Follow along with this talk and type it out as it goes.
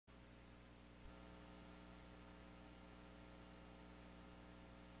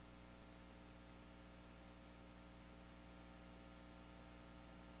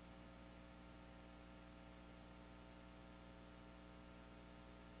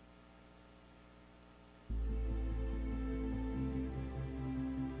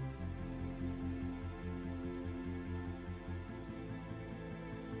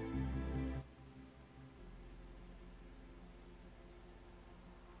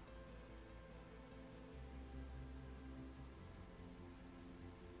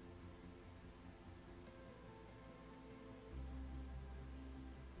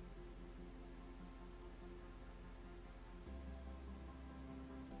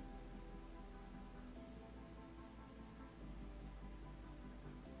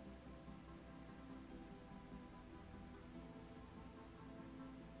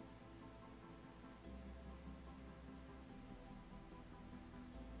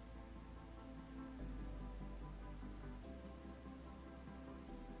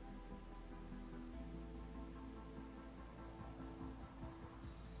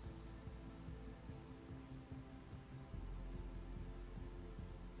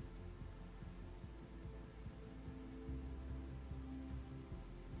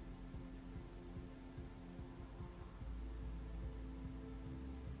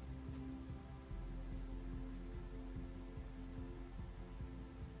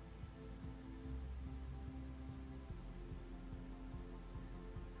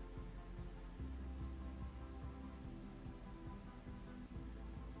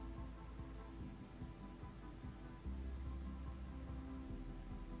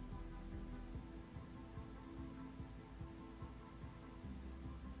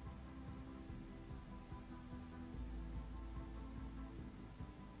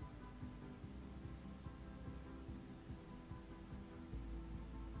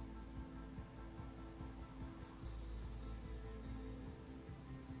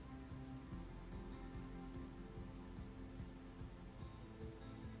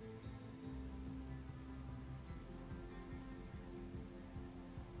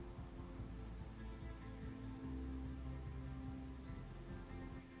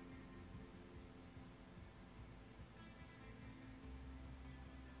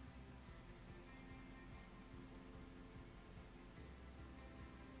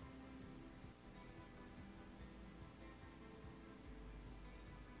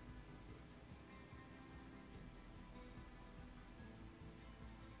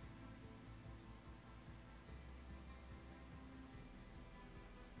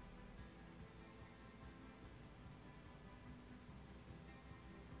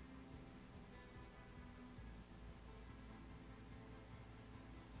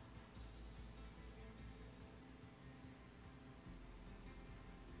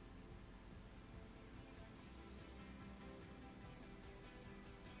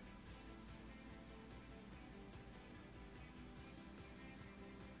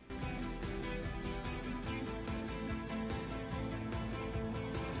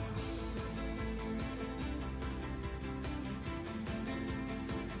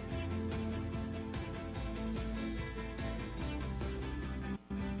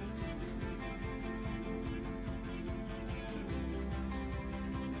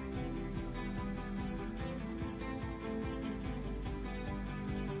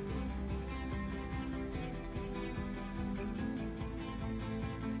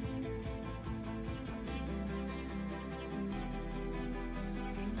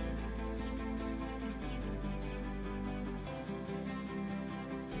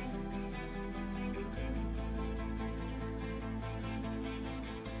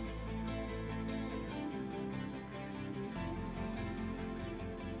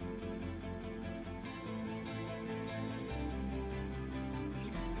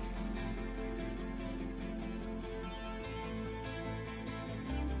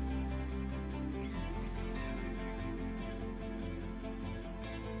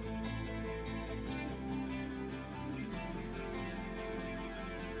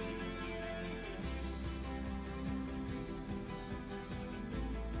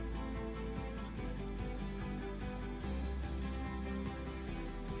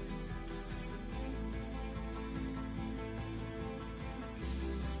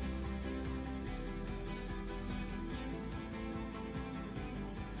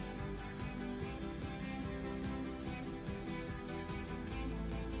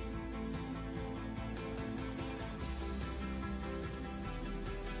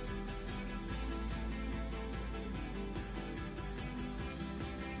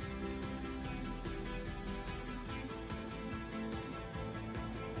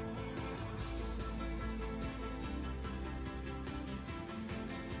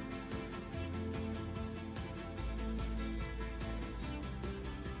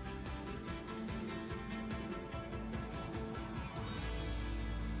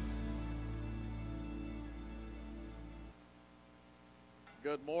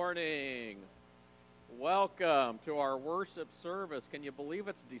Good morning. Welcome to our worship service. Can you believe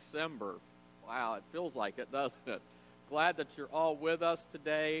it's December? Wow, it feels like it, doesn't it? Glad that you're all with us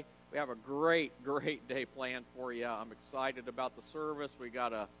today. We have a great day planned for you. I'm excited about the service. We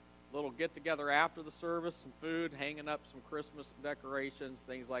got a little get-together after the service, some food, hanging up some Christmas decorations,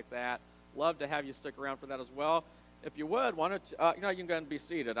 things like that. Love to have you stick around for that as well. If you would, why don't you, you can go and be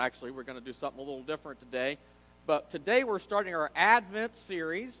seated. Actually, we're going to do something a little different today. But today we're starting our Advent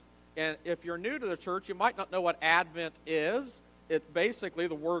series. And if you're new to the church, you might not know what Advent is. It basically,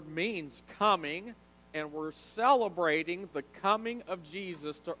 the word means coming. And we're celebrating the coming of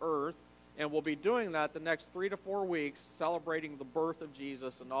Jesus to earth. And we'll be doing that the next 3 to 4 weeks, celebrating the birth of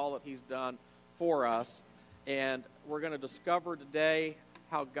Jesus and all that he's done for us. And we're going to discover today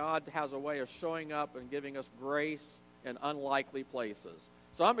how God has a way of showing up and giving us grace in unlikely places.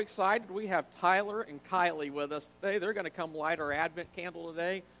 So I'm excited. We have Tyler and Kylie with us today. They're going to come light our Advent candle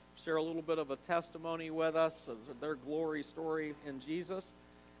today, share a little bit of a testimony with us of their glory story in Jesus,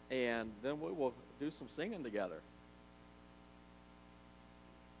 and then we will do some singing together.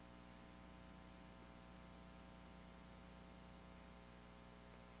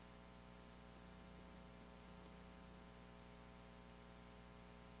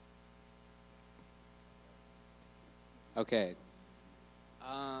 Okay.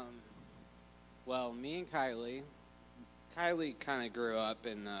 Well, me and Kylie kind of grew up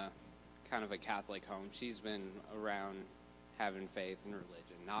in kind of a Catholic home. She's been around having faith and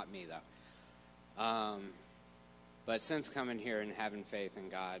religion, not me though. But since coming here and having faith in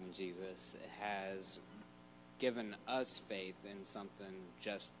God and Jesus, it has given us faith in something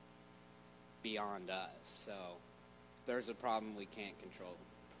just beyond us. So if there's a problem we can't control,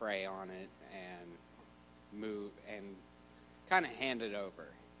 pray on it and move and kind of hand it over,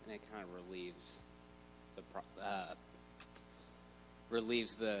 and it kind of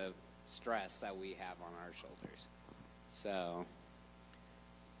relieves the stress that we have on our shoulders. So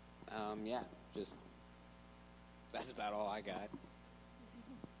yeah, just that's about all I got.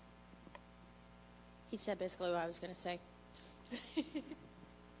 He said basically what I was going to say.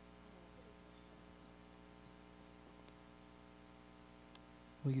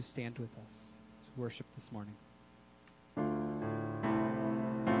 Will you stand with us to worship this morning?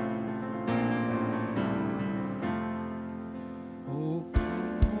 Oh,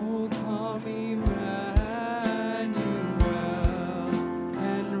 come Emmanuel,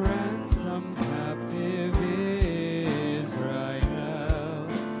 and ransom captive Israel,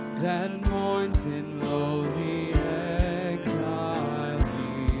 that mourns in lowly exile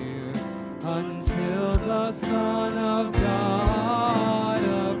here, until the Son of God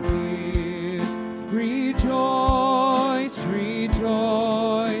appear. Rejoice,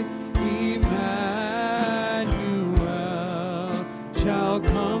 rejoice, Emmanuel shall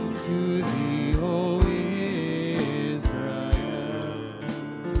come to thee, O Israel.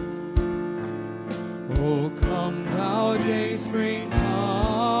 O come thou dayspring,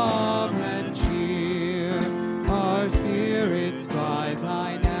 come and cheer our spirits by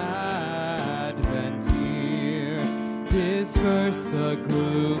thine advent here. Disperse the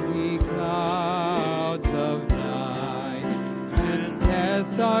gloomy clouds of night, and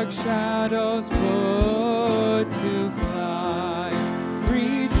death's dark shadows put to flight.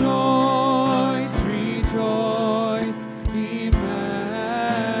 Rejoice, rejoice, Emmanuel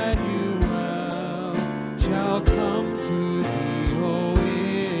shall come to thee, O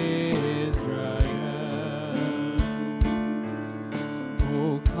Israel.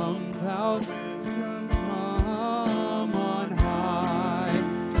 O come thou from on high,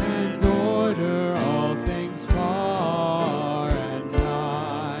 and order all things far and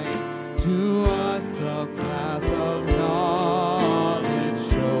nigh. To us the path of knowledge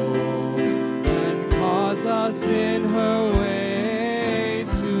show, and cause us in her ways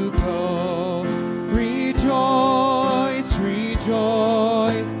to go. Rejoice,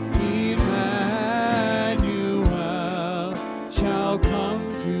 rejoice, Emmanuel shall come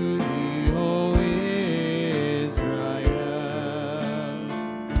to thee, O Israel.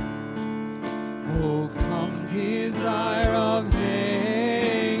 O come, desire of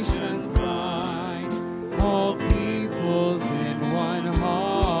nations,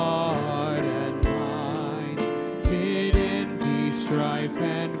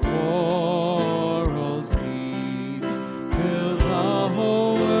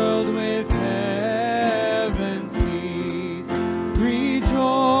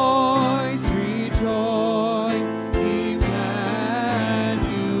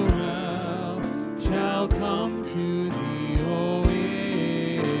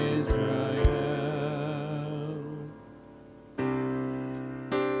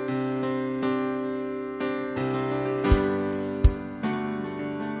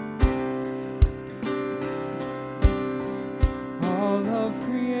 of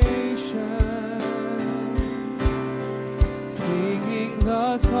creation, singing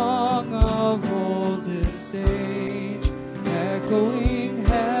the song of oldest age, echoing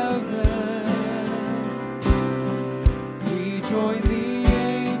heaven. We join the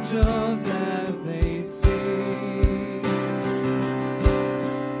angels as they sing.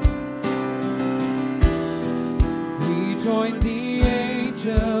 We join the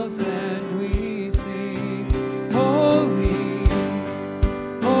angels and we sing, holy,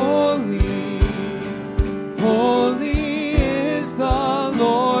 holy, holy is the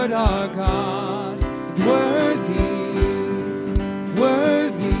Lord our God, worthy,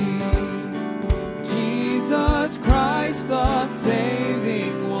 worthy, Jesus Christ the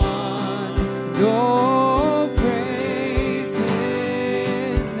saving one. Oh, praise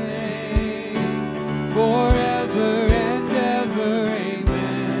his name forever and ever.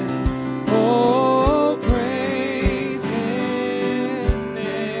 Amen. Oh, praise his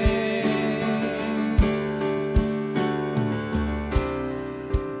name.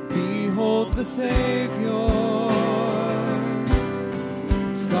 Behold the Savior,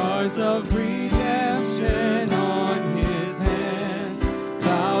 scars of redemption on his hands,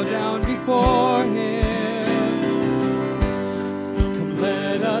 bow down before him. Come,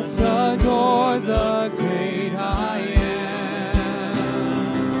 let us adore the great I am.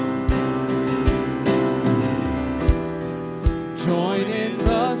 Join in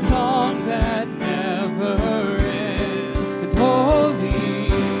the song that never ends. And holy,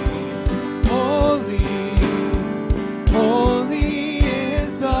 holy, holy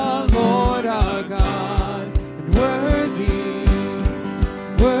is the Lord our God, and worthy,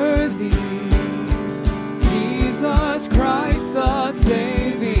 worthy, Jesus Christ the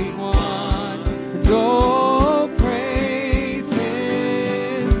saving one. And oh, praise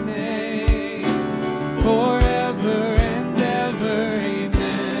his name forever and ever.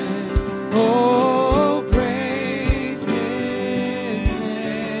 Amen. Oh, praise his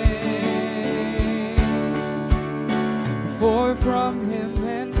name. For from him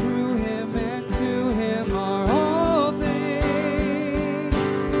and through him and to him are all things.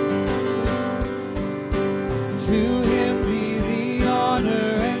 To him be the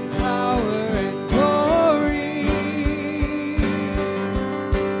honor and power and glory.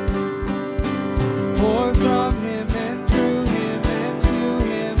 For from him and through him and to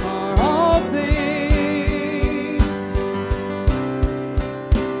him are all things.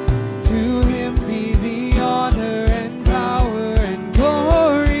 To him be the honor and power and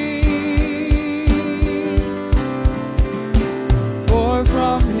glory. For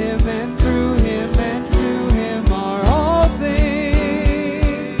from him and through him and to him are all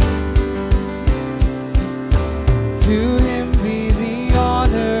things. To him be the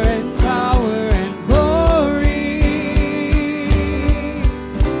honor and power and glory.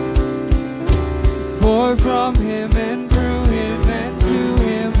 For from him and through him and to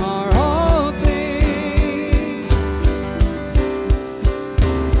him are all things.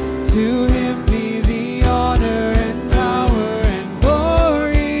 To him be the honor and power and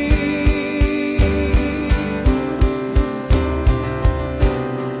glory.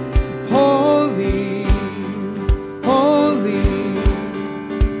 Holy, holy,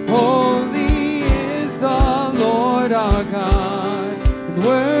 holy is the Lord our God, and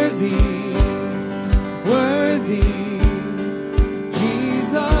worthy, worthy,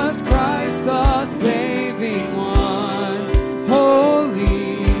 Jesus Christ the saving one.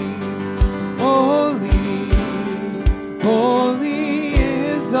 Holy, holy, holy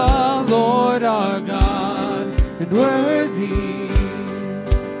is the Lord our God, and worthy,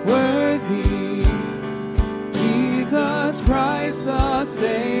 worthy, Jesus Christ the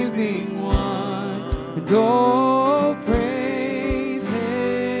saving one. And oh, praise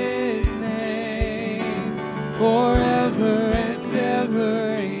his name forever and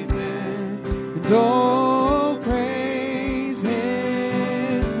ever. Amen. And oh, praise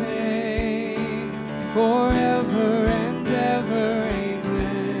his name forever and ever.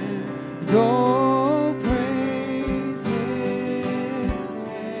 Amen. And oh, praise his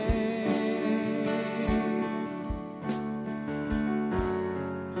name.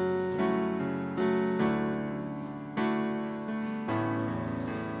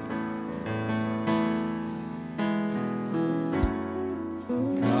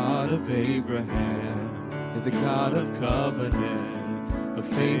 God of Abraham, you're the God of covenant, of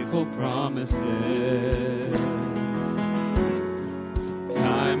faithful promises.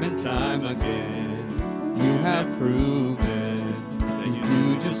 Time and time again, you have proven that you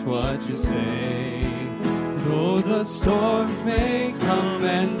do just what you say. Though the storms may come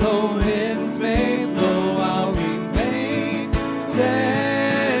and the winds may blow, I'll remain steadfast.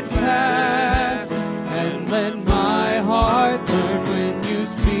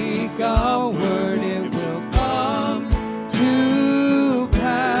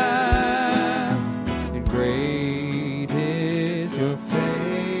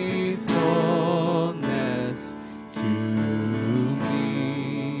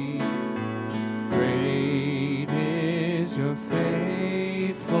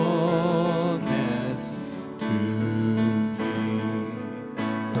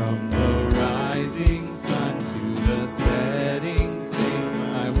 From the rising sun to the setting sun,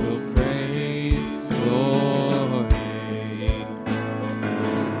 I will praise your name.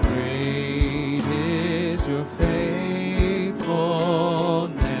 Great is your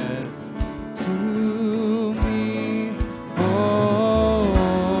faithfulness to me, oh.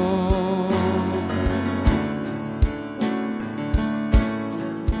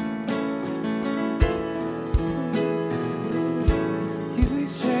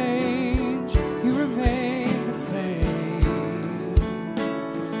 Seasons change, you remain the same.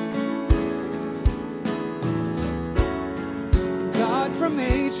 God, from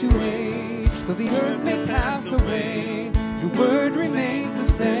age to age, though the earth may pass away, your word remains the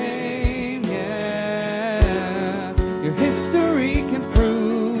same, yeah. Your history can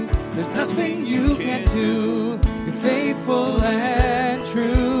prove there's nothing you can't do. You're faithful and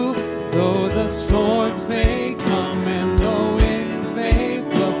true. Though the storms may come and the winds may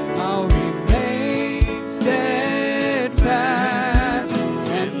blow, I'll remain steadfast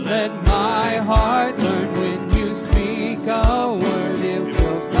and let my heart learn when you speak a word, it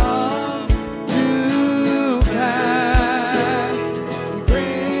will come to pass.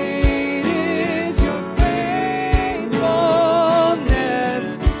 Great is your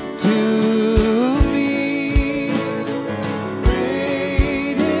faithfulness to me.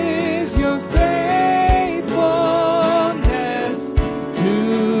 Great is your faithfulness to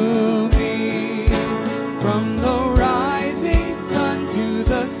me. From the rising sun to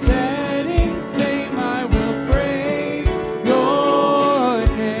the setting same, I will praise your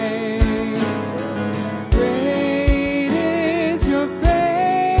name. Great is your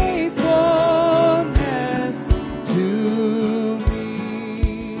faithfulness to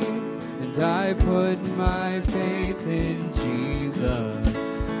me. And I put my faith in Jesus,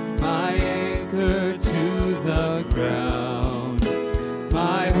 my anchor to the ground,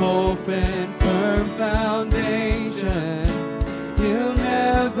 my hope and firm foundation. He'll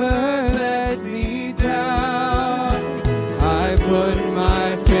never let me down. I put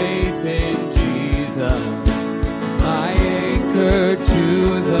my faith in Jesus, my anchor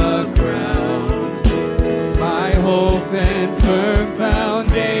to the ground, my hope and firm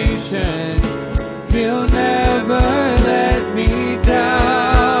foundation. He'll never let me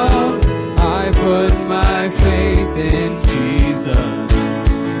down. I put my faith in Jesus,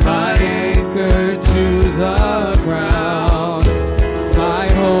 my anchor to the ground, my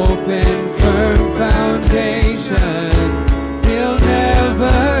hope and firm foundation. He'll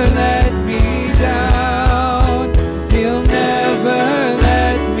never let me down. He'll never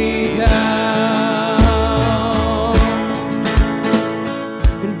let me down.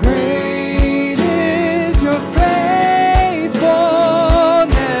 And great is your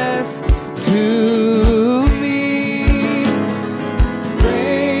faithfulness to me.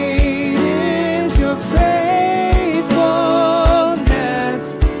 Great is your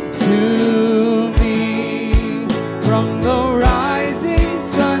faithfulness to me. From the rising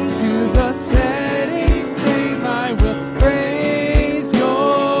sun to the setting same, I will praise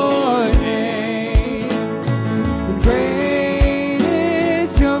your name. And great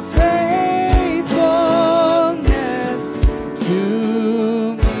is your faithfulness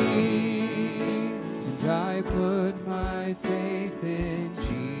to me. And I put my faith in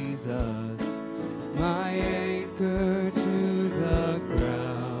Jesus, my anchor to the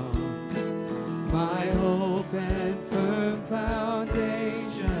ground, my hope and firm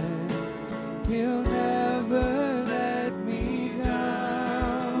foundation. He'll never let me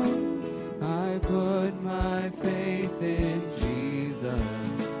down. I put my faith in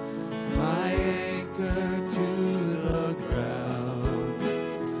Jesus, my anchor to the ground,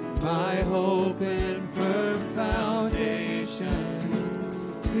 my hope and firm foundation.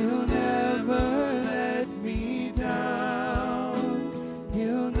 He'll never let me down.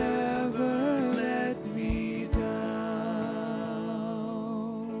 He'll never let me down.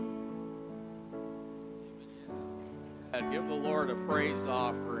 And give the Lord a praise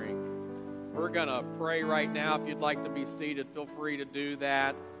offering. We're going to pray right now. If you'd like to be seated, feel free to do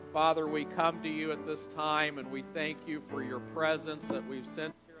that. Father, we come to you at this time, and we thank you for your presence that we've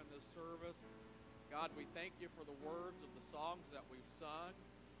sent here in this service. God, we thank you for the words of the songs that we've sung.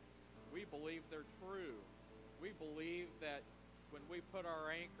 We believe they're true. We believe that when we put our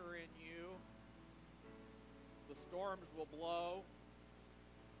anchor in you, the storms will blow,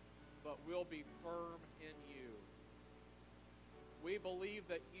 but we'll be firm in you. We believe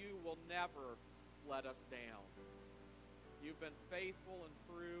that you will never let us down. You've been faithful and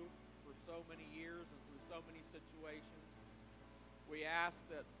true for so many years and through so many situations. We ask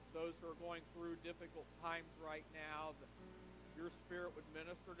that those who are going through difficult times right now, that your Spirit would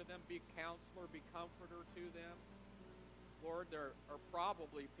minister to them, be counselor, be comforter to them. Lord, there are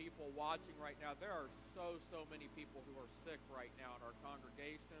probably people watching right now. There are so many people who are sick right now in our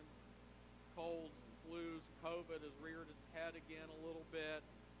congregation. Colds and flus, COVID has reared its head again a little bit.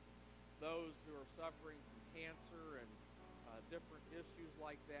 Those who are suffering from cancer and different issues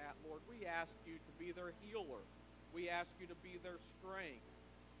like that. Lord, we ask you to be their healer. We ask you to be their strength,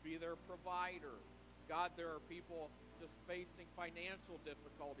 be their provider. God, there are people just facing financial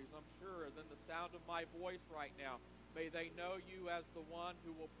difficulties, I'm sure, than the sound of my voice right now. May they know you as the one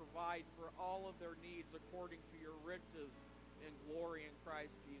who will provide for all of their needs according to your riches in glory in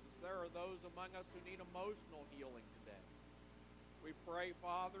Christ Jesus. There are those among us who need emotional healing today. We pray,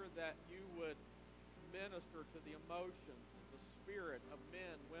 Father, that you would minister to the emotions, the spirit of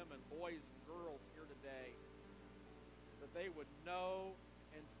men, women, boys, and girls here today, that they would know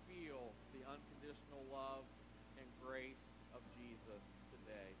and feel the unconditional love and grace of Jesus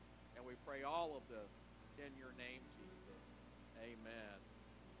today. And we pray all of this in your name, Jesus. Amen.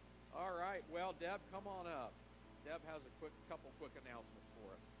 All right. Well, Deb, come on up. Deb has a couple quick announcements for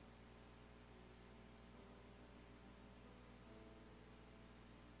us.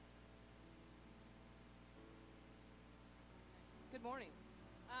 Good morning.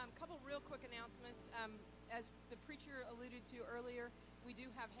 Couple real quick announcements. As the preacher alluded to earlier, we do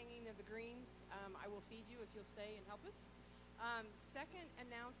have Hanging of the Greens. I will feed you if you'll stay and help us. Second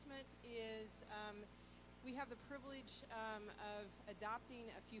announcement is we have the privilege of adopting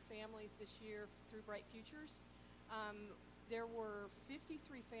a few families this year through Bright Futures. There were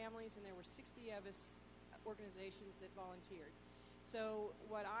 53 families and there were 60 of us organizations that volunteered. So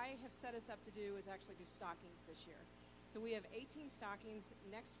what I have set us up to do is actually do stockings this year. So we have 18 stockings.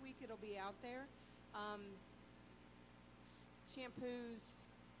 Next week it'll be out there. Shampoos,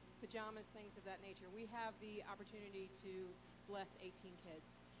 pajamas, things of that nature. We have the opportunity to bless 18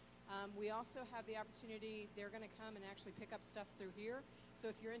 kids. We also have the opportunity, they're going to come and actually pick up stuff through here. So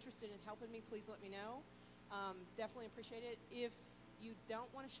if you're interested in helping me, please let me know. Definitely appreciate it. If you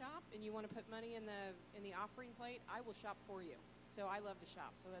don't want to shop and you want to put money in the offering plate, I will shop for you. So I love to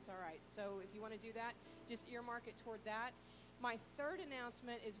shop, so that's all right. So if you want to do that, just earmark it toward that. My third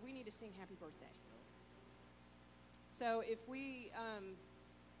announcement is we need to sing happy birthday. So if we,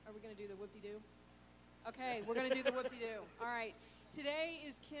 are we going to do the whoop-de-doo? Okay, we're going to do the whoop-de-doo. All right. Today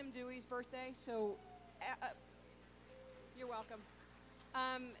is Kim Dewey's birthday, so you're welcome.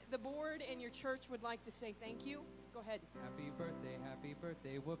 The board and your church would like to say thank you. Go ahead. Happy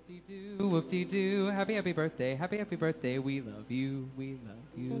birthday, whoop-de-doo, whoop-de-doo. Happy birthday, happy birthday. We love you, we love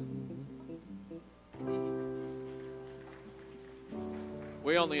you.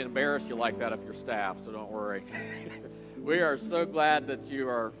 We only embarrass you like that if you're staff, so don't worry. We are so glad that you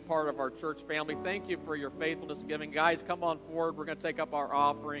are part of our church family. Thank you for your faithfulness in giving. Guys, come on forward. We're going to take up our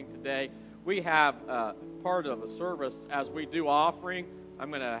offering today. We have part of a service as we do offering. I'm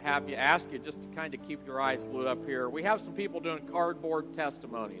going to have you ask you just to kind of keep your eyes glued up here. We have some people doing cardboard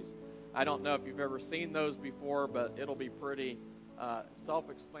testimonies. I don't know if you've ever seen those before, but it'll be pretty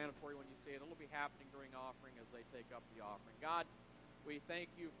self-explanatory when you see it. It'll be happening during offering as they take up the offering. God, we thank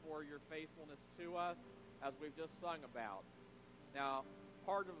you for your faithfulness to us as we've just sung about. Now,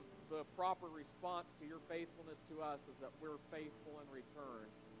 part of the proper response to your faithfulness to us is that we're faithful in return.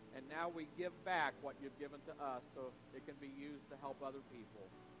 And now we give back what you've given to us so it can be used to help other people.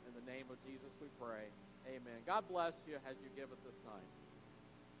 In the name of Jesus we pray. Amen. God bless you as you give at this time.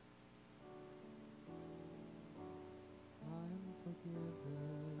 I'm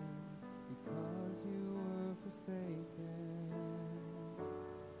forgiven because you were forsaken.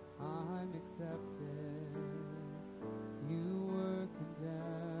 I'm accepted. You were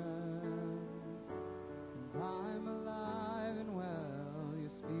condemned. And I'm alive and well. Your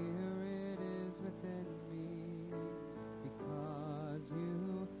spirit is within me because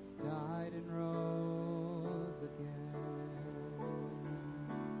you died and rose again.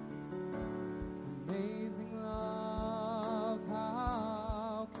 Amazing love,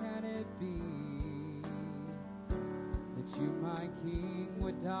 how can it be that you, my King,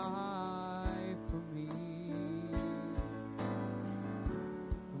 would die for me?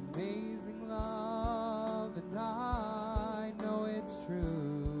 Amazing love, and I know it's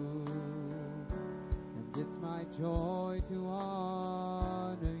true, and it's my joy to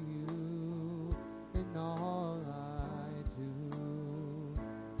honor you in all I do.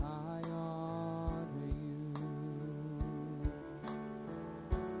 I honor you.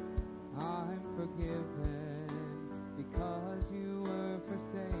 I'm forgiven because you were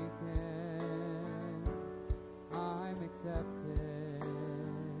forsaken. I'm accepted.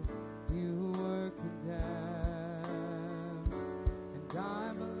 You were condemned.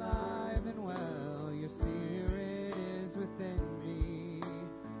 Spirit is within me,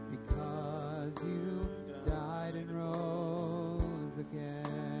 because you died and rose again.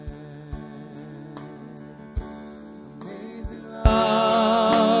 Amazing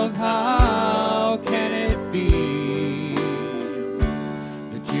love, how can it be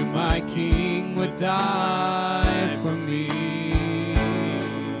that you, my King, would die for me?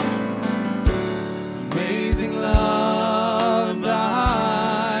 Amazing love,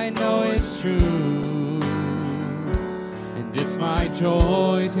 I know it's true, and it's my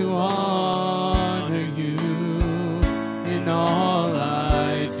joy to honor you in all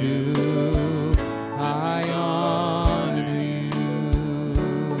I do. I honor you.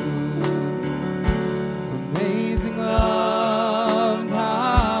 Amazing love,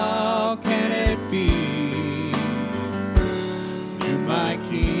 how can it be you, my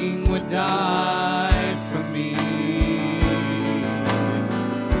King, would die for me?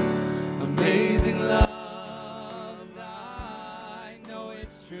 Amazing love, I know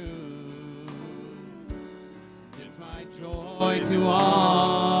it's true. It's my joy to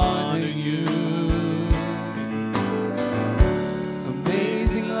honor you.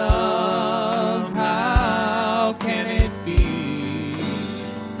 Amazing love, how can it be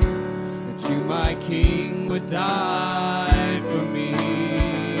that you, my King, would die for me?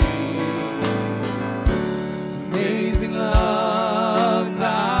 Amazing love,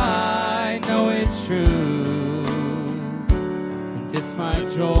 I know it's true, and it's my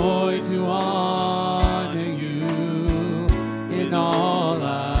joy to honor you in all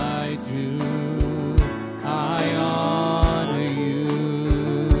I do. I honor you.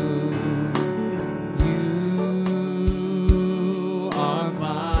 You are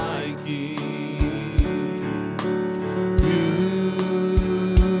my King.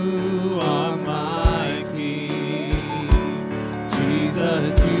 You are my King.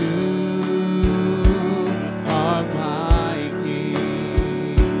 Jesus, you are my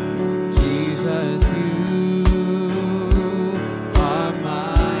King. Jesus, you are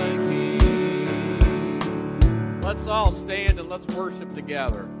my King. Let's all stand and let's worship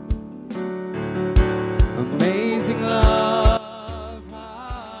together. Amazing love,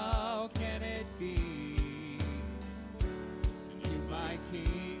 how can it be you, my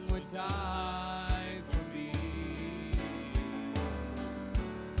King, would die for me?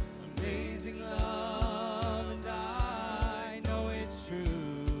 Amazing love, and I know it's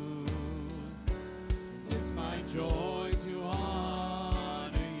true. It's my joy to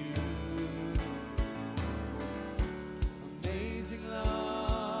honor you. Amazing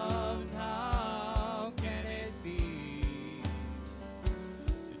love, how can it be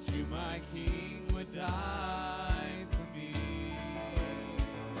that you, my King, would die for me?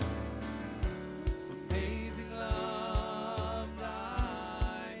 Amazing love,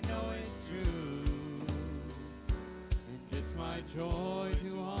 I know it's true, and it's my joy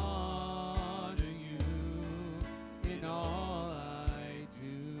to honor you in all I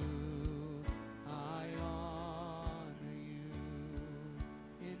do. I honor you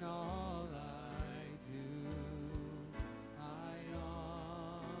in all I do. I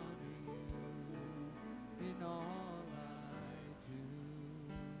honor you in all I do.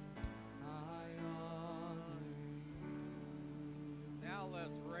 I honor you. Now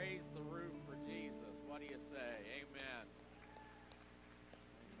let's raise the roof for Jesus. What do you say? Amen.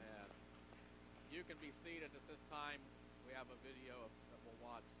 Amen. You can be seated at this time. We have a video that we'll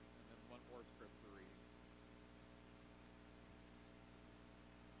watch, and then one more scripture reading.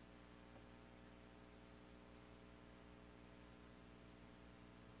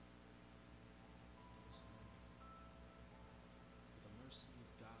 The mercy of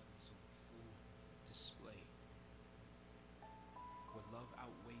God was on full display. Where love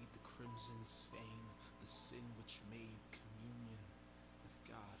outweighed the crimson stain, the sin which made communion with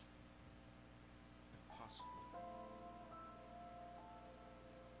God impossible.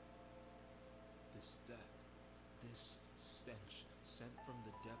 This death, this stench sent from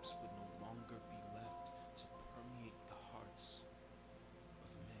the depths would no longer be left to permeate the hearts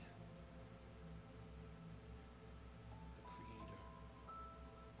of man. The Creator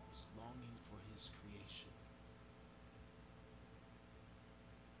was longing for his creation.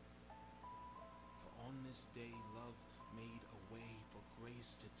 For on this day, love made a way for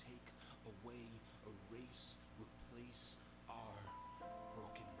grace to take away, erase, replace our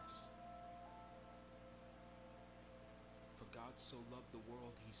brokenness. For God so loved the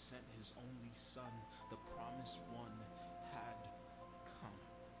world, he sent his only Son, the promised one had come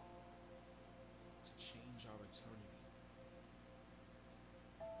to change our eternity.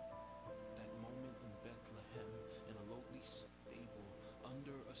 That moment in Bethlehem, in a lowly stable,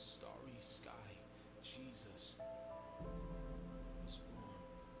 under a starry sky,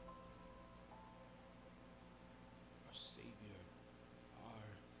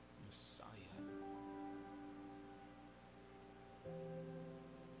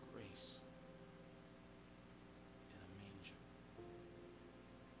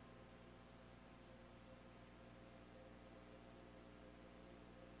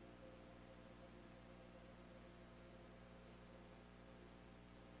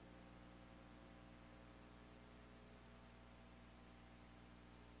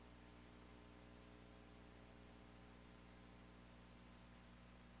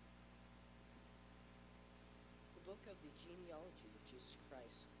 of the genealogy of Jesus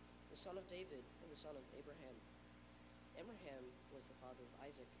Christ, the son of David and the son of Abraham. Abraham was the father of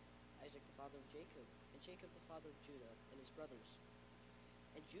Isaac, Isaac the father of Jacob, and Jacob the father of Judah and his brothers,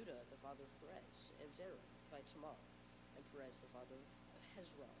 and Judah the father of Perez and Zerah by Tamar, and Perez the father of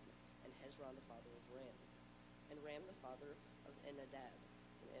Hezron, and Hezron the father of Ram, and Ram the father of Amminadab,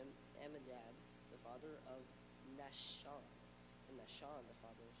 and Amminadab the father of Nahshon, and Nahshon the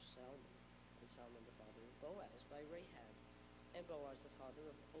father of Salmon, and Salmon the father of Boaz by Rahab, and Boaz the father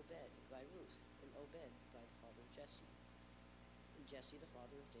of Obed by Ruth, and Obed by the father of Jesse, and Jesse the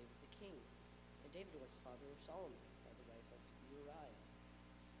father of David the king, and David was the father of Solomon by the wife of Uriah,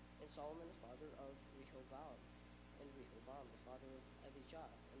 and Solomon the father of Rehoboam, and Rehoboam the father of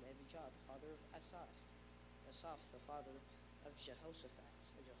Abijah, and Abijah the father of Asaph, Asaph the father of Jehoshaphat,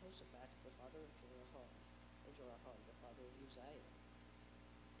 and Jehoshaphat the father of Joraham, and Joraham the father of Uzziah,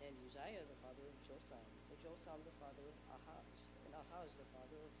 and Uzziah the father of Jotham, and Jotham the father of Ahaz, and Ahaz the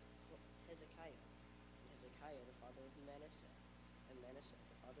father of Hezekiah, and Hezekiah the father of Manasseh, and Manasseh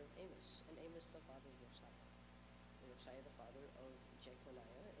the father of Amos, and Amos the father of Josiah, and Josiah the father of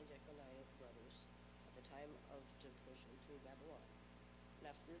Jeconiah, and Jeconiah brothers at the time of deportation to Babylon. And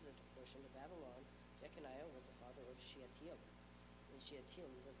after the deportation to Babylon, Jeconiah was the father of Shealtiel, and Shealtiel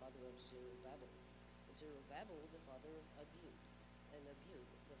the father of Zerubbabel, and Zerubbabel the father of Abiud, and Abiud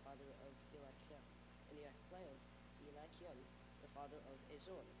the father of Eliakim, and Eliakim the father of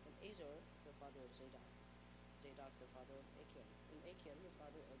Azor, and Azor the father of Zadok, Zadok the father of Achim, and Achim the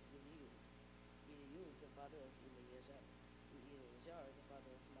father of Eliud, Eliud the father of Eleazar, and Eleazar the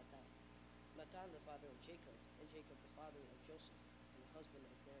father of Matan, Matan the father of Jacob, and Jacob the father of Joseph, and the husband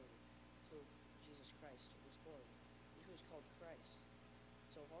of Mary, through Jesus Christ was born, and who is called Christ.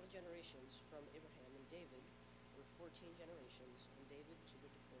 So of all the generations from Abraham and David were 14 generations, and David to the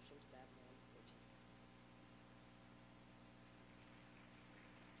deportation to Babylon 14.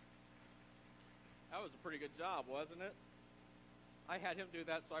 That was a pretty good job, wasn't it? I had him do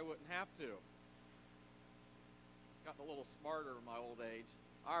that so I wouldn't have to. Gotten a little smarter in my old age.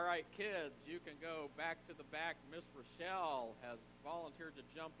 All right, kids, you can go back to the back. Miss Rochelle has volunteered to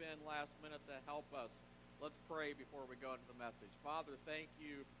jump in last minute to help us. Let's pray before we go into the message. Father, thank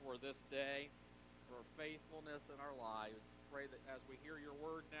you for this day, for faithfulness in our lives. Pray that as we hear your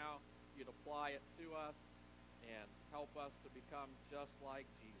word now, you'd apply it to us and help us to become just like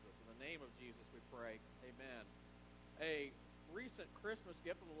Jesus. In the name of Jesus we pray. Amen. A recent Christmas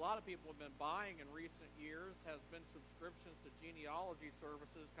gift that a lot of people have been buying in recent years has been subscriptions to genealogy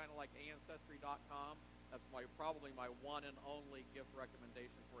services, kind of like Ancestry.com. That's probably my one and only gift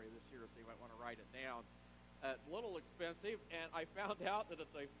recommendation for you this year, so you might want to write it down. A little expensive, and I found out that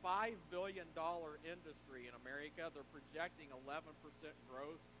it's a $5 billion industry in America. They're projecting 11%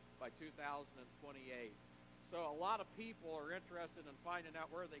 growth by 2028. So a lot of people are interested in finding out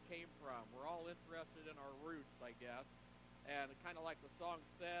where they came from. We're all interested in our roots, I guess. And kind of like the song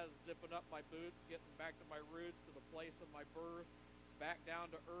says, zipping up my boots, getting back to my roots, to the place of my birth, back down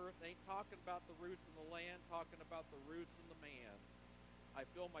to earth. Ain't talking about the roots in the land, talking about the roots in the man. I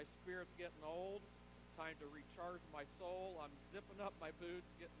feel my spirit's getting old. It's time to recharge my soul. I'm zipping up my boots,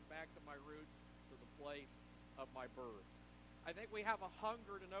 getting back to my roots, to the place of my birth. I think we have a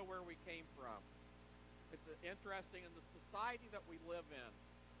hunger to know where we came from. It's interesting in the society that we live in.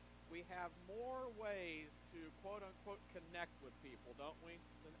 We have more ways to quote-unquote connect with people, don't we,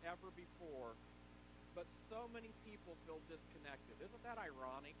 than ever before. But so many people feel disconnected. Isn't that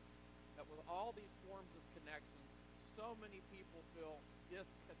ironic? That with all these forms of connection, so many people feel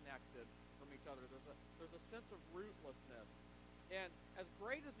disconnected from each other. There's a sense of rootlessness. And as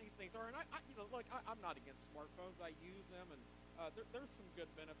great as these things are, and I'm not against smartphones. I use them, and there's some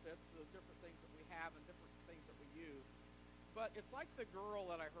good benefits to the different things that we have and different things that we use. But it's like the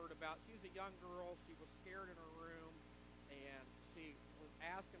girl that I heard about. She's a young girl. She was scared in her room, and she was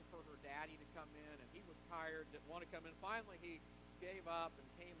asking for her daddy to come in, and he was tired, didn't want to come in. Finally, he gave up and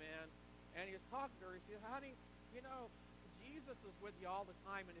came in, and he was talking to her. He said, honey, Jesus is with you all the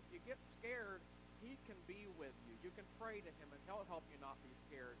time, and if you get scared, he can be with you. You can pray to him, and he'll help you not be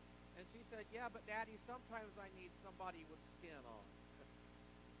scared. And she said, yeah, but Daddy, sometimes I need somebody with skin on.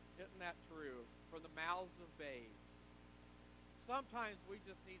 Isn't that true? From the mouths of babes. Sometimes we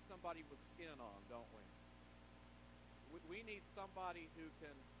just need somebody with skin on, don't we? We need somebody who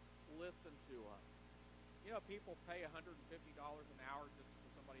can listen to us. You know, people pay $150 an hour just for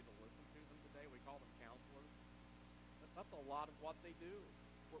somebody to listen to them today. We call them counselors. That's a lot of what they do.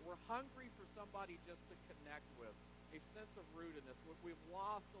 We're hungry for somebody just to connect with, a sense of rootedness. We've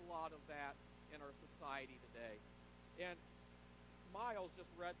lost a lot of that in our society today. And Miles just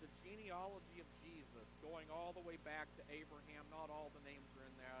read the genealogy of Jesus, going all the way back to Abraham. Not all the names are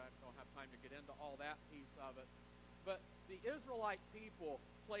in there. I don't have time to get into all that piece of it. But the Israelite people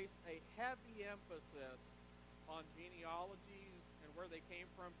placed a heavy emphasis on genealogies and where they came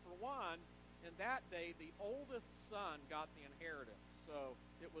from. For one, in that day, the oldest son got the inheritance. So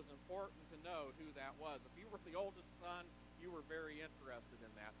it was important to know who that was. If you were the oldest son, you were very interested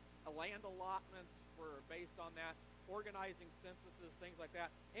in that. Land allotments were based on that. Organizing censuses, things like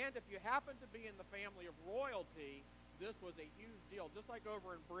that. And if you happen to be in the family of royalty, this was a huge deal. Just like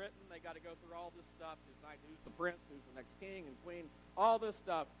over in Britain, they got to go through all this stuff, decide who's the prince, who's the next king and queen, all this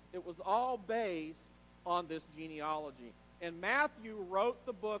stuff. It was all based on this genealogy. And Matthew wrote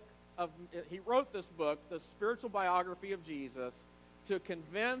this book, the spiritual biography of Jesus, to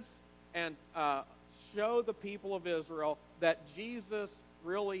convince and show the people of Israel that Jesus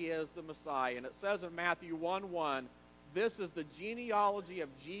really is the Messiah. And it says in Matthew 1:1, this is the genealogy of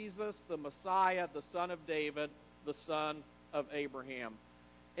Jesus, the Messiah, the son of David, the son of Abraham.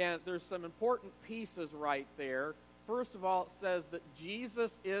 And there's some important pieces right there. First of all, it says that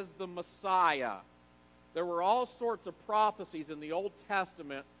Jesus is the Messiah. There were all sorts of prophecies in the Old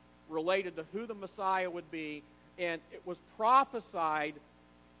Testament related to who the Messiah would be, and it was prophesied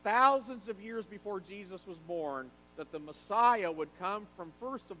thousands of years before Jesus was born that the Messiah would come from,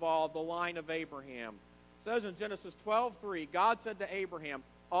 first of all, the line of Abraham. It says in Genesis 12:3, God said to Abraham,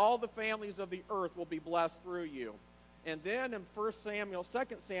 all the families of the earth will be blessed through you. And then in 2 Samuel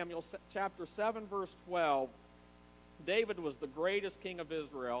chapter 7, verse 12, David was the greatest king of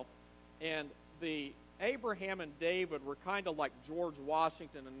Israel, and Abraham and David were kind of like George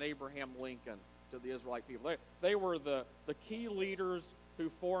Washington and Abraham Lincoln to the Israelite people. They were the key leaders who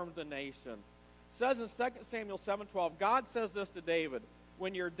formed the nation. It says in 2 Samuel 7:12, God says this to David,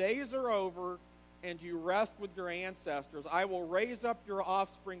 when your days are over and you rest with your ancestors, I will raise up your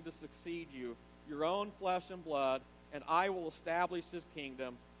offspring to succeed you, your own flesh and blood, and I will establish his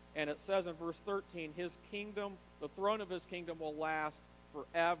kingdom. And it says in verse 13, his kingdom, the throne of his kingdom will last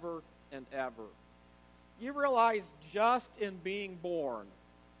forever and ever. You realize just in being born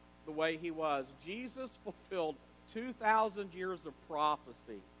the way he was, Jesus fulfilled 2,000 years of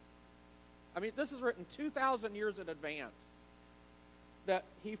prophecy. I mean, this is written 2,000 years in advance. That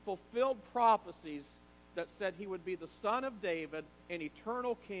he fulfilled prophecies that said he would be the son of David, an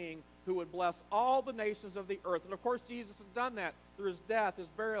eternal king who would bless all the nations of the earth. And of course, Jesus has done that through his death, his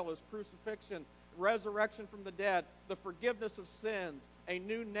burial, his crucifixion, resurrection from the dead, the forgiveness of sins, a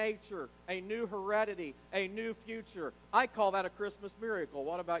new nature, a new heredity, a new future. I call that a Christmas miracle.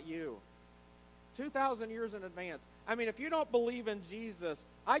 What about you? 2,000 years in advance. I mean, if you don't believe in Jesus,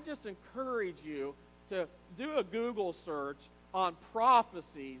 I just encourage you to do a Google search on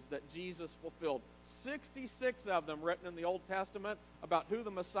prophecies that Jesus fulfilled. 66 of them written in the Old Testament about who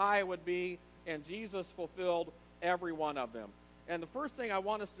the Messiah would be, and Jesus fulfilled every one of them. And the first thing I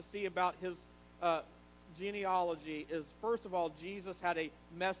want us to see about his genealogy is, first of all, Jesus had a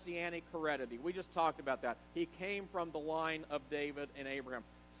messianic heredity. We just talked about that. He came from the line of David and Abraham.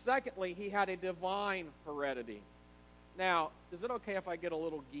 Secondly, he had a divine heredity. Now, is it okay if I get a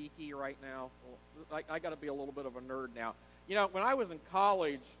little geeky right now? I got to be a little bit of a nerd now. You know, when I was in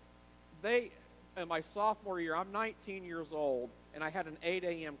college, in my sophomore year, I'm 19 years old, and I had an 8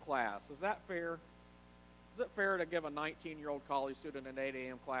 a.m. class. Is that fair? Is it fair to give a 19-year-old college student an 8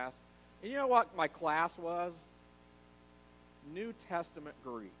 a.m. class? And you know what my class was? New Testament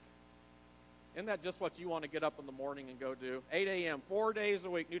Greek. Isn't that just what you want to get up in the morning and go do? 8 a.m., 4 days a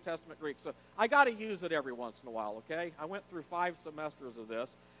week, New Testament Greek. So I got to use it every once in a while, okay? I went through 5 semesters of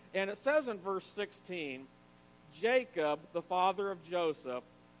this. And it says in verse 16, Jacob, the father of Joseph,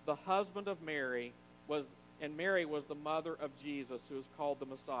 the husband of Mary, and Mary was the mother of Jesus, who is called the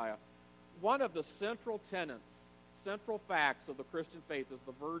Messiah. One of the central tenets, central facts of the Christian faith is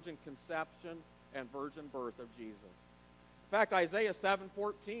the virgin conception and virgin birth of Jesus. In fact, Isaiah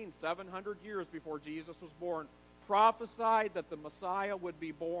 7:14, 700 years before Jesus was born, prophesied that the Messiah would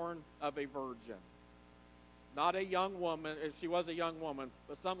be born of a virgin. Not a young woman. She was a young woman,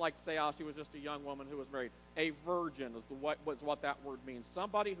 but some like to say, she was just a young woman who was married. A virgin is what that word means.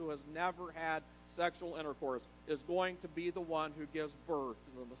 Somebody who has never had sexual intercourse is going to be the one who gives birth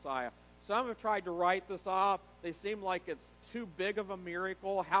to the Messiah. Some have tried to write this off. They seem like it's too big of a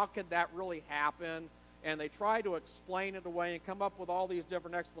miracle. How could that really happen? And they try to explain it away and come up with all these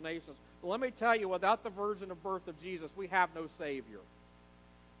different explanations. But let me tell you, without the virgin of birth of Jesus, we have no Savior.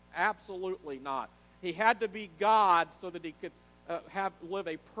 Absolutely not. He had to be God so that he could live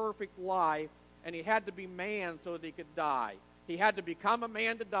a perfect life, and he had to be man so that he could die. He had to become a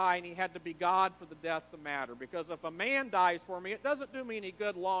man to die, and he had to be God for the death to matter. Because if a man dies for me, it doesn't do me any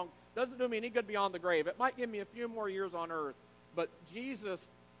good doesn't do me any good beyond the grave. It might give me a few more years on earth, but Jesus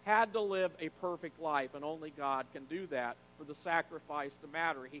had to live a perfect life, and only God can do that. For the sacrifice to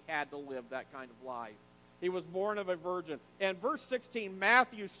matter, he had to live that kind of life. He was born of a virgin. And verse 16,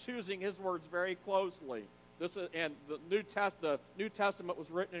 Matthew's choosing his words very closely. And the New Testament was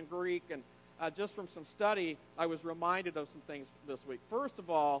written in Greek, and just from some study, I was reminded of some things this week. First of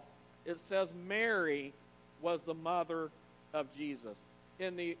all, it says Mary was the mother of Jesus.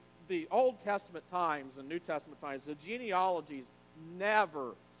 In the Old Testament times and New Testament times, the genealogies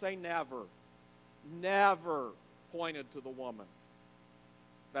never pointed to the woman.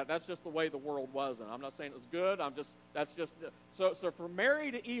 That's just the way the world was. And I'm not saying it was good. So for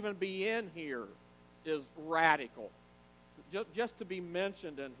Mary to even be in here is radical. Just to be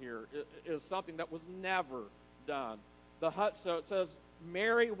mentioned in here is something that was never done. So it says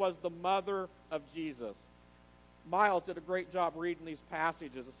Mary was the mother of Jesus. Miles did a great job reading these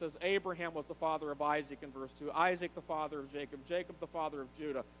passages. It says Abraham was the father of Isaac in verse 2, Isaac the father of Jacob, Jacob the father of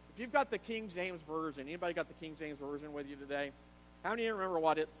Judah. If you've got the King James Version, anybody got the King James Version with you today? How many of you remember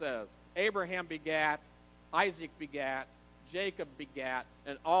what it says? Abraham begat, Isaac begat, Jacob begat,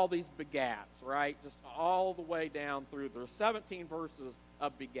 and all these begats, right? Just all the way down through. There's 17 verses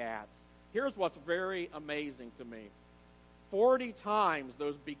of begats. Here's what's very amazing to me. 40 times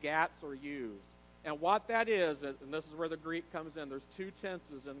those begats are used. And what that is, and this is where the Greek comes in, there's two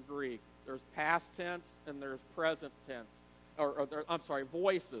tenses in Greek. There's past tense and there's present tense.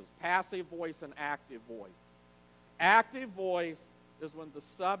 Voices. Passive voice and active voice. Active voice is when the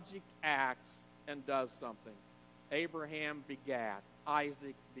subject acts and does something. Abraham begat,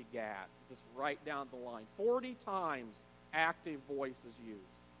 Isaac begat, just right down the line. 40 times active voice is used.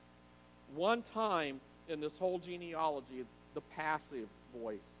 One time in this whole genealogy, the passive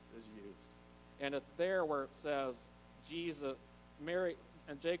voice is used. And it's there where it says Jesus, Mary,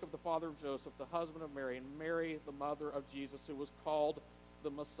 and Jacob the father of Joseph, the husband of Mary, and Mary the mother of Jesus, who was called the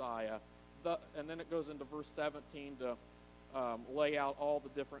Messiah. And then it goes into verse 17 to lay out all the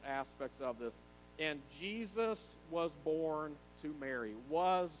different aspects of this. And Jesus was born to Mary.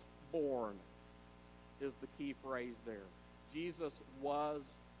 Was born is the key phrase there. Jesus was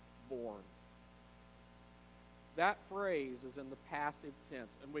born. That phrase is in the passive tense,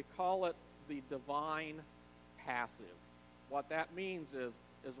 and we call it the divine passive. What that means is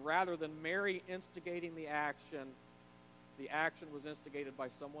rather than Mary instigating the action was instigated by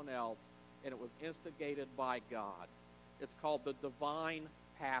someone else, and it was instigated by God. It's called the divine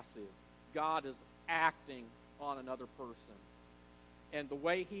passive. God is acting on another person. And the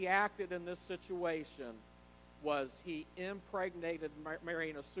way he acted in this situation was he impregnated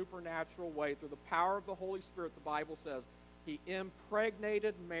Mary in a supernatural way through the power of the Holy Spirit, the Bible says. He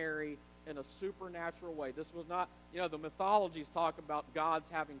impregnated Mary in a supernatural way. This was not, the mythologies talk about gods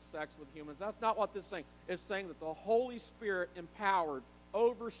having sex with humans. That's not what this is saying. It's saying that the Holy Spirit empowered,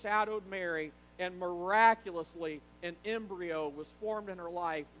 overshadowed Mary, and miraculously an embryo was formed in her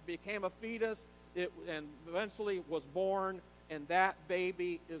life. It became a fetus, and eventually was born, and that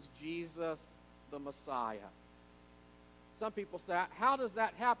baby is Jesus, the Messiah. Some people say, how does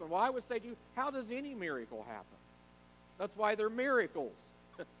that happen? Well, I would say to you, how does any miracle happen? That's why they're miracles.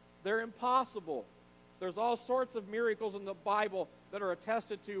 They're impossible. There's all sorts of miracles in the Bible that are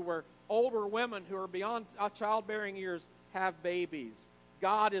attested to where older women who are beyond childbearing years have babies.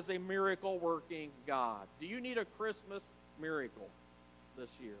 God is a miracle-working God. Do you need a Christmas miracle this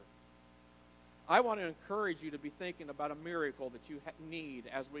year? I want to encourage you to be thinking about a miracle that you need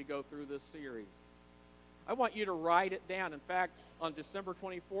as we go through this series. I want you to write it down. In fact, on December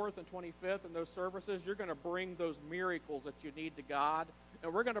 24th and 25th in those services, you're going to bring those miracles that you need to God,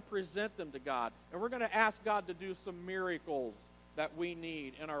 and we're going to present them to God. And we're going to ask God to do some miracles that we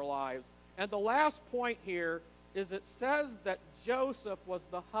need in our lives. And the last point here is it says that Joseph was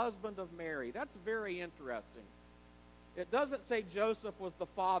the husband of Mary. That's very interesting. It doesn't say Joseph was the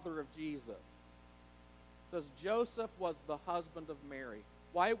father of Jesus. It says Joseph was the husband of Mary.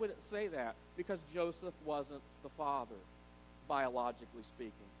 Why would it say that? Because Joseph wasn't the father, biologically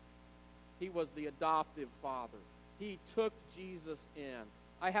speaking. He was the adoptive father. He took Jesus in.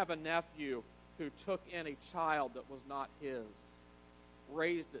 I have a nephew who took in a child that was not his,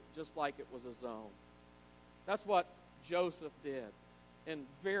 raised it just like it was his own. That's what Joseph did in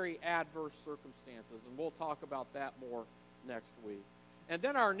very adverse circumstances, and we'll talk about that more next week. And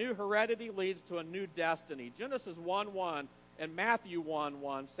then our new heredity leads to a new destiny. Genesis 1:1 and Matthew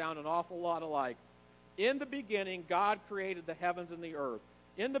 1:1 sound an awful lot alike. In the beginning, God created the heavens and the earth.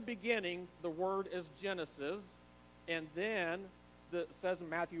 In the beginning, the word is Genesis, And then it says in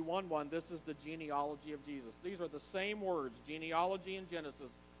Matthew 1:1, this is the genealogy of Jesus. These are the same words, genealogy and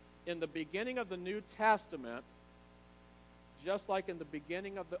Genesis. In the beginning of the New Testament, just like in the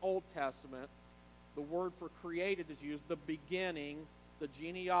beginning of the Old Testament, the word for created is used, the beginning, the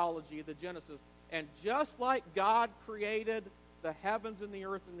genealogy, the Genesis. And just like God created the heavens and the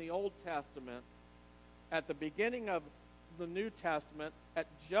earth in the Old Testament, at the beginning of the New Testament, at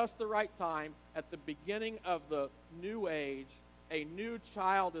just the right time, at the beginning of the new age, a new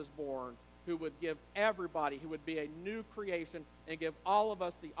child is born who would give everybody, who would be a new creation and give all of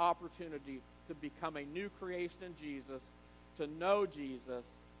us the opportunity to become a new creation in Jesus, to know Jesus,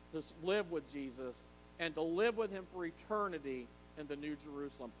 to live with Jesus, and to live with him for eternity in the New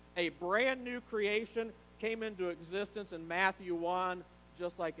Jerusalem. A brand new creation came into existence in Matthew 1,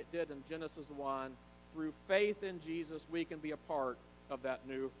 just like it did in Genesis 1. Through faith in Jesus, we can be a part of that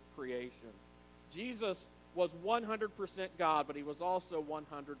new creation. Jesus was 100% God, but he was also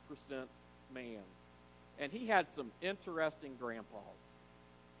 100% man. And he had some interesting grandpas.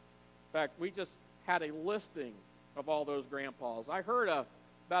 In fact, we just had a listing of all those grandpas. I heard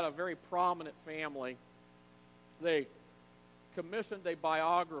about a very prominent family. They commissioned a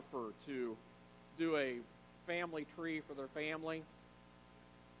biographer to do a family tree for their family.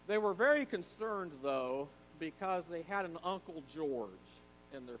 They were very concerned, though, because they had an Uncle George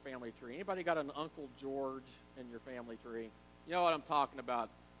in their family tree. Anybody got an Uncle George in your family tree? You know what I'm talking about.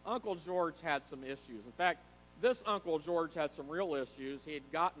 Uncle George had some issues. In fact, this Uncle George had some real issues. He had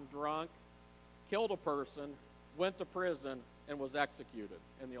gotten drunk, killed a person, went to prison, and was executed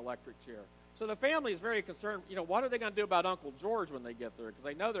in the electric chair. So the family is very concerned, what are they going to do about Uncle George when they get there? Because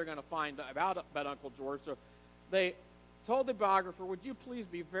they know they're going to find out about Uncle George. So they told the biographer, would you please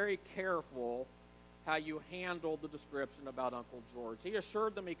be very careful how you handle the description about Uncle George? He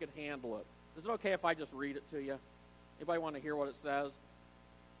assured them he could handle it. Is it okay if I just read it to you? Anybody want to hear what it says?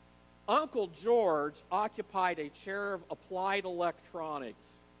 Uncle George occupied a chair of applied electronics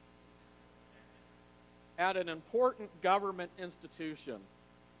at an important government institution.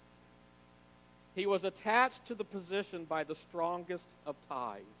 He was attached to the position by the strongest of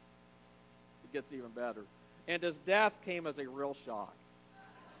ties. It gets even better. And his death came as a real shock.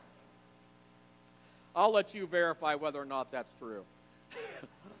 I'll let you verify whether or not that's true.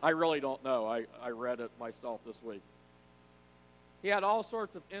 I really don't know. I read it myself this week. He had all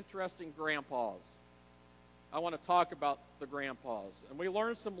sorts of interesting grandpas. I want to talk about the grandpas. And we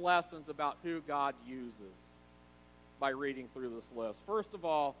learned some lessons about who God uses by reading through this list. First of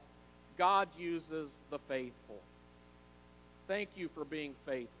all, God uses the faithful. Thank you for being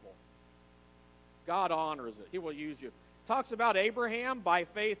faithful. God honors it. He will use you. Talks about Abraham. By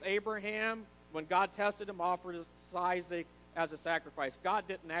faith, Abraham, when God tested him, offered Isaac as a sacrifice. God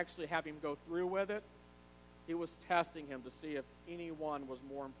didn't actually have him go through with it. He was testing him to see if anyone was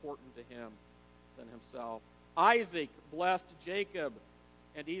more important to him than himself. Isaac blessed Jacob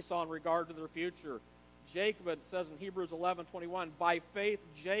and Esau in regard to their future. Jacob, it says in Hebrews 11:21, by faith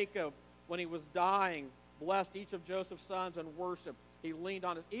Jacob, when he was dying, blessed each of Joseph's sons and worshiped. He leaned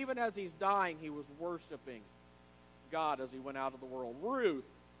on it. Even as he's dying, he was worshiping God as he went out of the world. Ruth,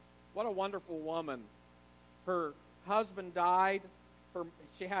 what a wonderful woman. Her husband died.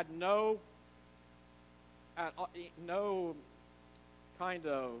 She had no kind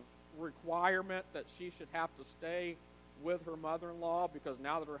of requirement that she should have to stay with her mother-in-law, because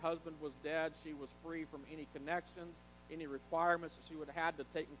now that her husband was dead, she was free from any connections, any requirements that she would have had to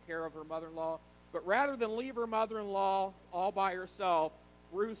take care of her mother-in-law. But rather than leave her mother-in-law all by herself,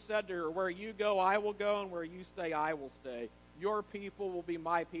 Ruth said to her, where you go, I will go, and where you stay, I will stay. Your people will be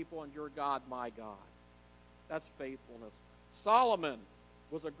my people, and your God, my God. That's faithfulness. Solomon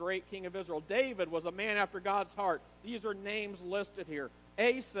was a great king of Israel. David was a man after God's heart. These are names listed here.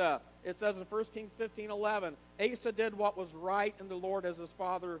 Asa, it says in 1 Kings 15:11, Asa did what was right in the Lord as his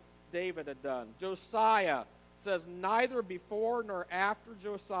father David had done. Josiah says, neither before nor after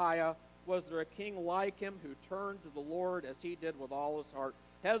Josiah was there a king like him who turned to the Lord as he did with all his heart.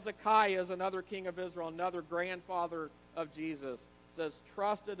 Hezekiah is another king of Israel, another grandfather of Jesus. It says,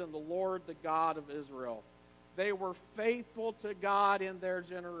 trusted in the Lord, the God of Israel. They were faithful to God in their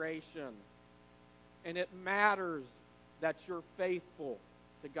generation. And it matters that you're faithful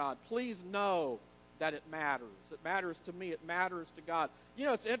to God. Please know that it matters. It matters to me. It matters to God.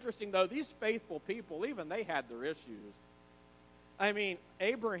 It's interesting, though. These faithful people, even they had their issues. I mean,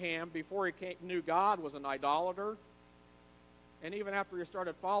 Abraham, before he knew God, was an idolater. And even after he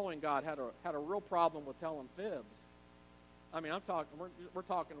started following God, had a real problem with telling fibs. I mean, we're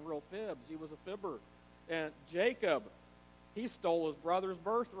talking real fibs. He was a fibber. And Jacob, he stole his brother's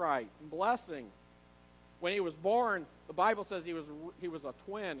birthright and blessing. When he was born, the Bible says he was a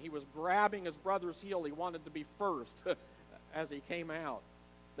twin. He was grabbing his brother's heel. He wanted to be first as he came out.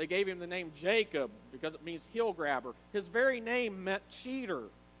 They gave him the name Jacob because it means heel grabber. His very name meant cheater.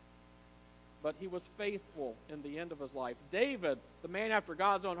 But he was faithful in the end of his life. David, the man after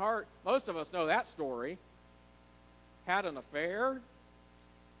God's own heart, most of us know that story, had an affair.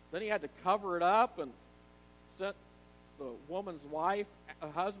 Then he had to cover it up and sent the woman's wife,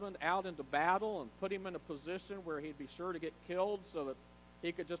 husband, out into battle and put him in a position where he'd be sure to get killed so that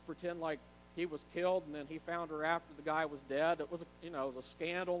he could just pretend like he was killed, and then he found her after the guy was dead. It was it was a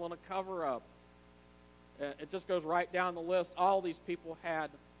scandal and a cover-up. It just goes right down the list. All these people had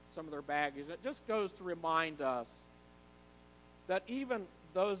some of their baggage. It just goes to remind us that even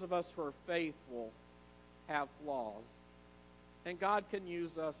those of us who are faithful have flaws. And God can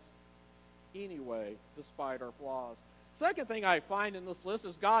use us anyway, despite our flaws. Second thing I find in this list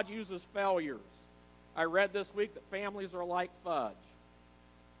is God uses failures. I read this week that families are like fudge.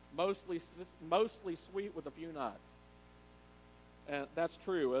 Mostly sweet with a few nuts. And that's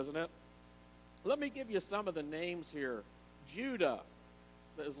true, isn't it? Let me give you some of the names here. Judah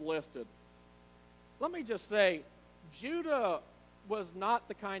is listed. Let me just say, Judah was not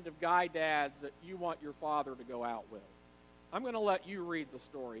the kind of guy dads that you want your father to go out with. I'm going to let you read the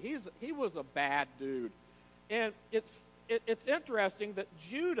story. He was a bad dude. And it's interesting that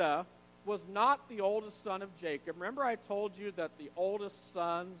Judah was not the oldest son of Jacob. Remember I told you that the oldest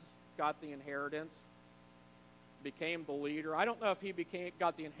sons got the inheritance, became the leader. I don't know if he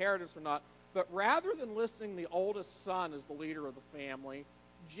got the inheritance or not, but rather than listing the oldest son as the leader of the family,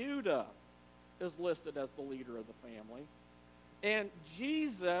 Judah is listed as the leader of the family. And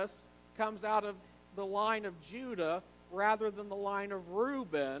Jesus comes out of the line of Judah rather than the line of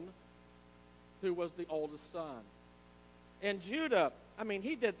Reuben, who was the oldest son. And Judah,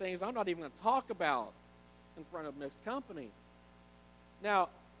 he did things I'm not even going to talk about in front of mixed company. Now,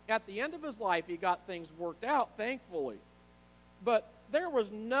 at the end of his life, he got things worked out, thankfully. But there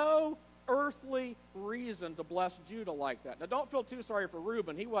was no earthly reason to bless Judah like that. Now, don't feel too sorry for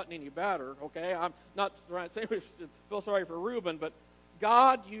Reuben. He wasn't any better, okay? I'm not trying to say we should feel sorry for Reuben, but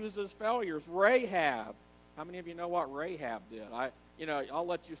God uses failures. Rahab. How many of you know what Rahab did? I'll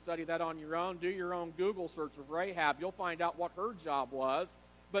let you study that on your own. Do your own Google search of Rahab. You'll find out what her job was.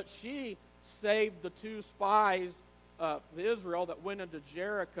 But she saved the two spies of Israel that went into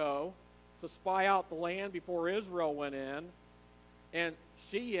Jericho to spy out the land before Israel went in. And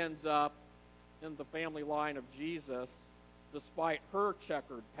she ends up in the family line of Jesus, despite her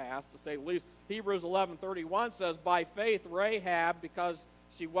checkered past, to say the least. Hebrews 11:31 says, by faith Rahab, because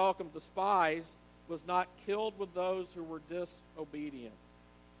she welcomed the spies, was not killed with those who were disobedient.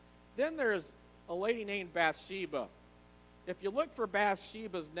 Then there's a lady named Bathsheba. If you look for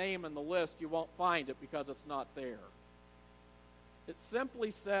Bathsheba's name in the list, you won't find it because it's not there. It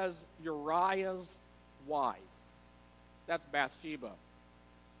simply says Uriah's wife. That's Bathsheba.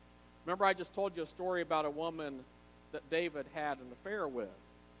 Remember I just told you a story about a woman that David had an affair with.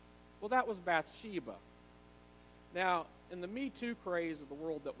 Well, that was Bathsheba. Now, in the Me Too craze of the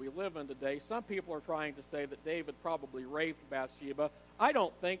world that we live in today, some people are trying to say that David probably raped Bathsheba. I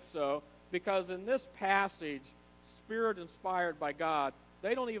don't think so, because in this passage, Spirit inspired by God,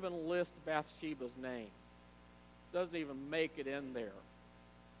 they don't even list Bathsheba's name. Doesn't even make it in there.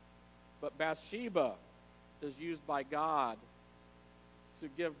 But Bathsheba is used by God to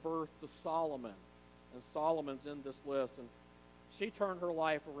give birth to Solomon. And Solomon's in this list. And she turned her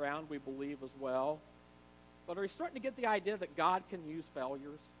life around, we believe, as well. But are you starting to get the idea that God can use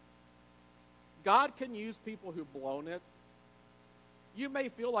failures? God can use people who've blown it. You may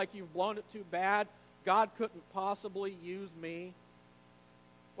feel like you've blown it too bad. God couldn't possibly use me.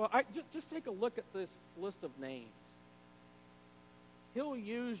 Well, just take a look at this list of names. He'll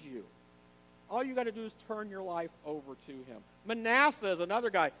use you. All you got to do is turn your life over to him. Manasseh is another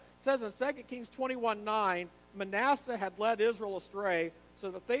guy. It says in 2 Kings 21:9, Manasseh had led Israel astray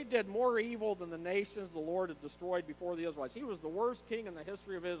so that they did more evil than the nations the Lord had destroyed before the Israelites. He was the worst king in the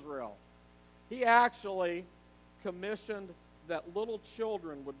history of Israel. He actually commissioned that little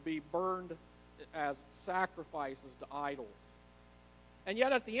children would be burned as sacrifices to idols. And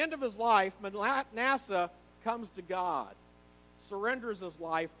yet at the end of his life, Manasseh comes to God, surrenders his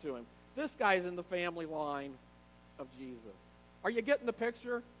life to him. This guy's in the family line of Jesus. Are you getting the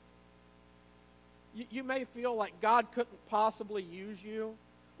picture? You may feel like God couldn't possibly use you.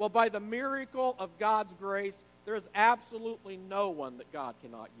 Well, by the miracle of God's grace, there is absolutely no one that God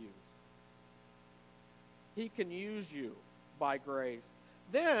cannot use. He can use you by grace.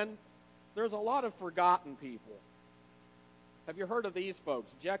 Then, there's a lot of forgotten people. Have you heard of these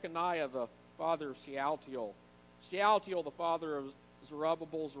folks? Jeconiah, the father of Shealtiel. Shealtiel, the father of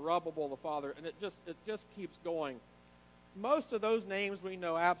Zerubbabel. Zerubbabel, the father, and it just keeps going. Most of those names we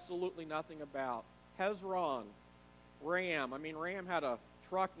know absolutely nothing about. Hezron, Ram. I mean, Ram had a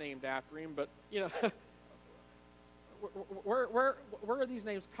truck named after him, but, you know, where are these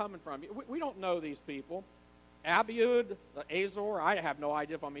names coming from? We don't know these people. Abiud, the Azor, I have no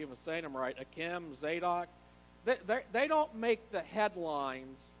idea if I'm even saying them right. Akim, Zadok. They don't make the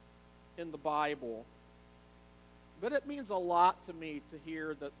headlines in the Bible, but it means a lot to me to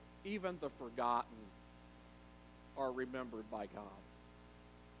hear that even the forgotten are remembered by God.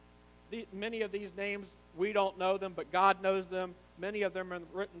 Many of these names, we don't know them, but God knows them. Many of them are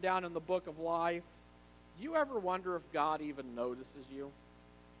written down in the book of life. Do you ever wonder if God even notices you?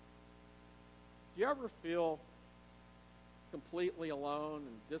 Do you ever feel completely alone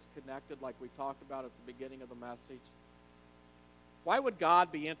and disconnected like we talked about at the beginning of the message? Why would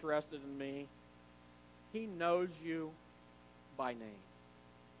God be interested in me? He knows you by name.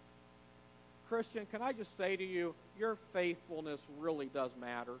 Christian, can I just say to you, your faithfulness really does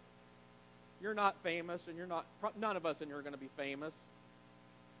matter. You're not famous, and none of us in here are going to be famous.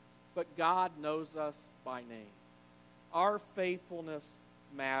 But God knows us by name. Our faithfulness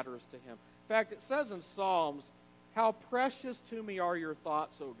matters to Him. In fact, it says in Psalms, "How precious to me are your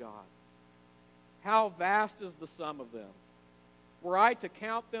thoughts, O God. How vast is the sum of them. Were I to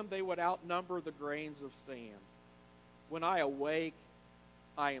count them, they would outnumber the grains of sand. When I awake,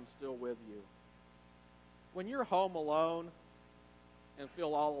 I am still with you." When you're home alone and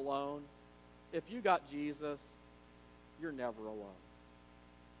feel all alone, if you got Jesus, you're never alone.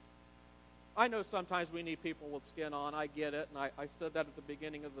 I know sometimes we need people with skin on. I get it, and I said that at the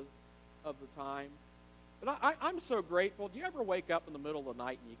beginning of the time. But I'm so grateful. Do you ever wake up in the middle of the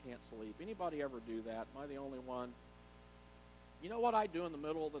night and you can't sleep? Anybody ever do that? Am I the only one? You know what I do in the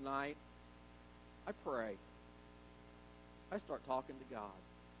middle of the night? I pray. I start talking to God.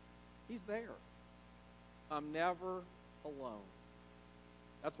 He's there. I'm never alone.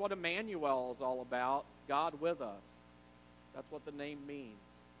 That's what Emmanuel is all about, God with us. That's what the name means.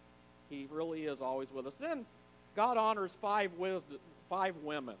 He really is always with us. Then God honors five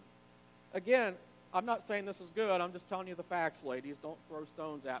women. Again, I'm not saying this is good. I'm just telling you the facts, ladies. Don't throw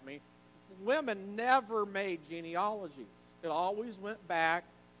stones at me. Women never made genealogies. It always went back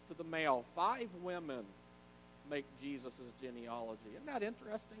to the male. 5 women make Jesus' genealogy. Isn't that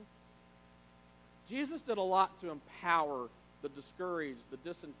interesting? Jesus did a lot to empower the discouraged, the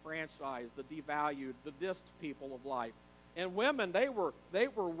disenfranchised, the devalued, the dissed people of life. And women, they were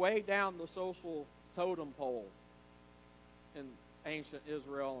way down the social totem pole in ancient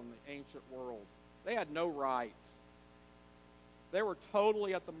Israel and the ancient world. They had no rights. They were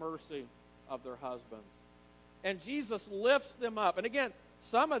totally at the mercy of their husbands. And Jesus lifts them up. And again,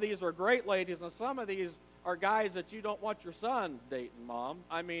 some of these are great ladies, and some of these are guys that you don't want your sons dating, Mom.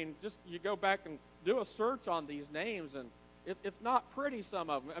 I mean, just you go back and do a search on these names, and it's not pretty, some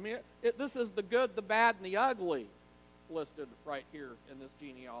of them. I mean, this is the good, the bad, and the ugly listed right here in this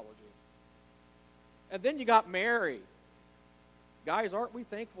genealogy. And then you got Mary. Guys, aren't we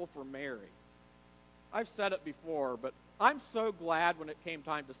thankful for Mary? I've said it before, but I'm so glad when it came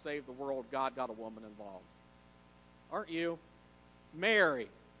time to save the world, God got a woman involved. Aren't you? Mary.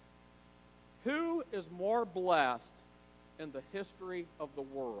 Who is more blessed in the history of the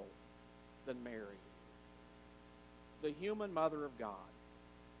world than Mary? The human mother of God.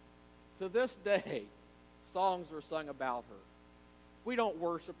 To this day, songs are sung about her. We don't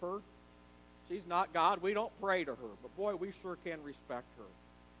worship her. She's not God. We don't pray to her. But boy, we sure can respect her.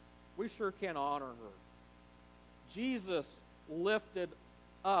 We sure can honor her. Jesus lifted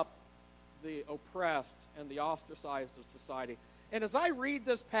up the oppressed and the ostracized of society. And as I read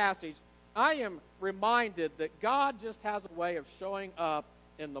this passage, I am reminded that God just has a way of showing up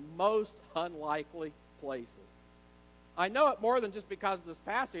in the most unlikely places. I know it more than just because of this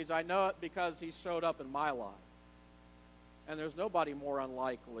passage. I know it because He showed up in my life. And there's nobody more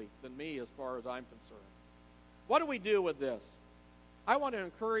unlikely than me as far as I'm concerned. What do we do with this? I want to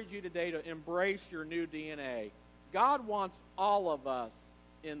encourage you today to embrace your new DNA. God wants all of us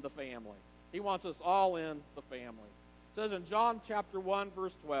in the family. He wants us all in the family. It says in John chapter 1,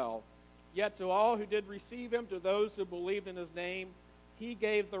 verse 12, "Yet to all who did receive Him, to those who believed in His name, He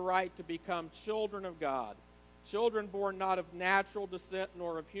gave the right to become children of God. Children born not of natural descent,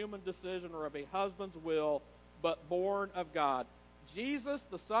 nor of human decision, or of a husband's will, but born of God." Jesus,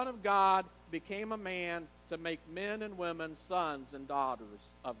 the Son of God, became a man to make men and women sons and daughters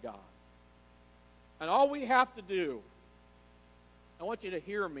of God. And all we have to do, I want you to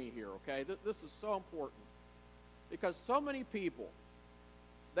hear me here, okay? This is so important. Because so many people,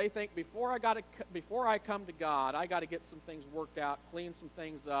 they think before I come to God, I got to get some things worked out, clean some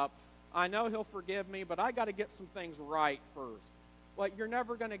things up. I know He'll forgive me, but I got to get some things right first. Well, you're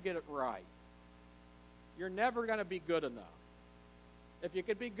never going to get it right. You're never going to be good enough. If you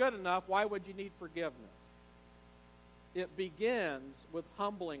could be good enough, why would you need forgiveness? It begins with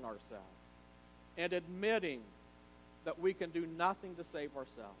humbling ourselves and admitting that we can do nothing to save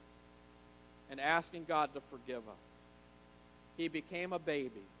ourselves and asking God to forgive us. He became a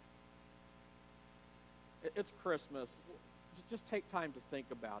baby. It's Christmas. Just take time to think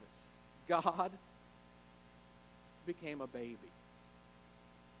about it. God became a baby.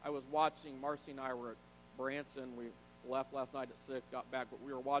 I was watching, Marcy and I were at Branson. We left last night at 6, got back, but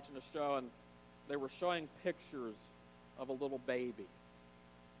we were watching a show, and they were showing pictures of a little baby.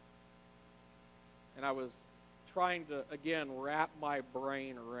 And I was trying to, again, wrap my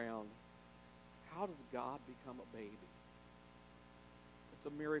brain around, how does God become a baby? It's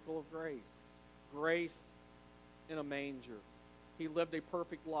a miracle of grace. Grace in a manger. He lived a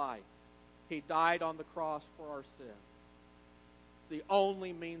perfect life. He died on the cross for our sins. It's the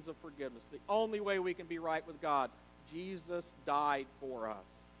only means of forgiveness. The only way we can be right with God. Jesus died for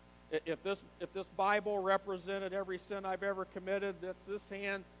us. If this Bible represented every sin I've ever committed, that's this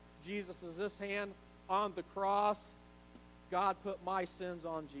hand, Jesus is this hand on the cross. God put my sins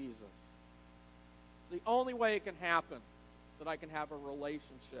on Jesus. It's the only way it can happen that I can have a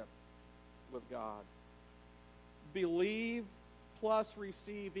relationship with God. Believe plus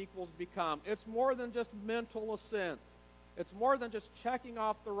receive equals become. It's more than just mental assent. It's more than just checking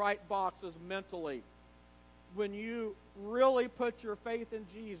off the right boxes mentally. When you really put your faith in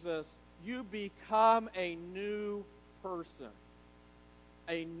Jesus, you become a new person,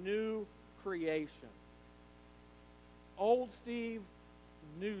 a new creation. Old Steve,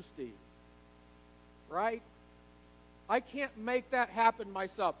 new Steve. Right? I can't make that happen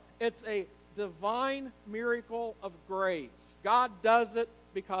myself. It's a divine miracle of grace. God does it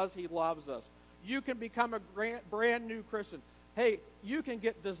because He loves us. You can become a brand new Christian. Hey, you can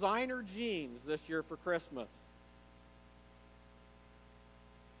get designer jeans this year for Christmas.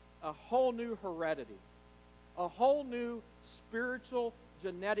 A whole new heredity. A whole new spiritual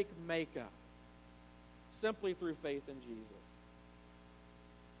genetic makeup. Simply through faith in Jesus.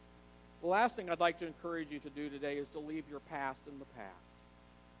 The last thing I'd like to encourage you to do today is to leave your past in the past.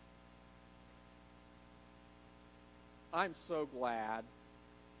 I'm so glad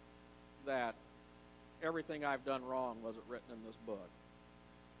that everything I've done wrong wasn't written in this book.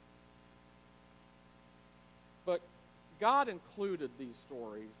 But God included these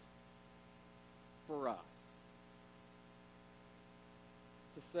stories for us.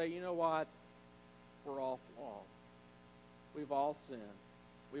 To say, you know what? We're all flawed. We've all sinned.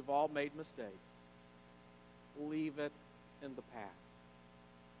 We've all made mistakes. Leave it in the past.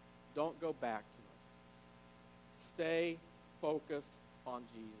 Don't go back to it. Stay focused on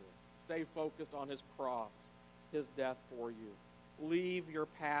Jesus. Stay focused on His cross, His death for you. Leave your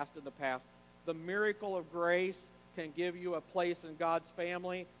past in the past. The miracle of grace can give you a place in God's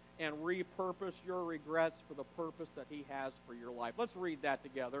family and repurpose your regrets for the purpose that He has for your life. Let's read that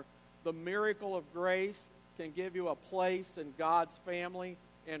together. The miracle of grace can give you a place in God's family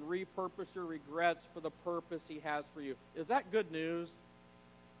and repurpose your regrets for the purpose He has for you. Is that good news?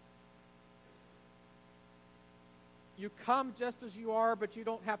 You come just as you are, but you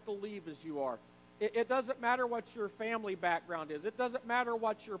don't have to leave as you are. It doesn't matter what your family background is. It doesn't matter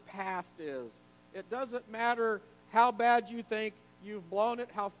what your past is. It doesn't matter how bad you think you've blown it,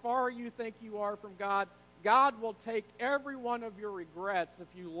 how far you think you are from God. God will take every one of your regrets if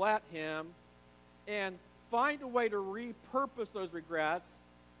you let Him and find a way to repurpose those regrets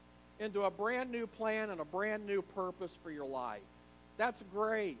into a brand new plan and a brand new purpose for your life. That's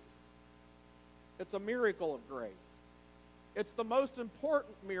grace. It's a miracle of grace. It's the most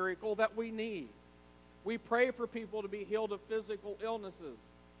important miracle that we need. We pray for people to be healed of physical illnesses,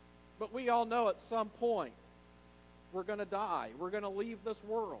 but we all know at some point we're going to die. We're going to leave this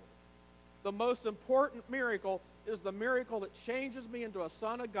world. The most important miracle is the miracle that changes me into a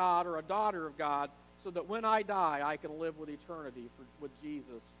son of God or a daughter of God so that when I die, I can live with eternity with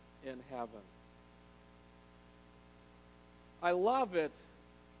Jesus in heaven. I love it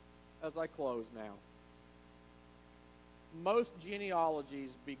as I close now. Most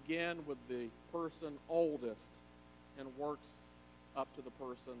genealogies begin with the person oldest and works up to the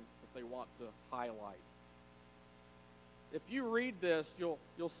person that they want to highlight. If you read this,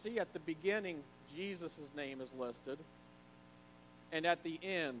 you'll see at the beginning Jesus' name is listed, and at the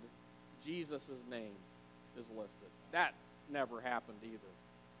end, Jesus' name is listed. That never happened either.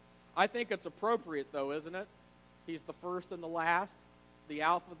 I think it's appropriate, though, isn't it? He's the first and the last, the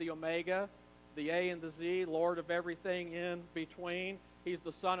Alpha, the Omega, the A and the Z, Lord of everything in between. He's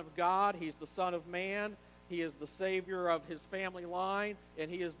the Son of God. He's the Son of Man. He is the Savior of his family line,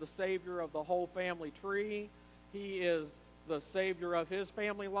 and he is the Savior of the whole family tree. He is the Savior of his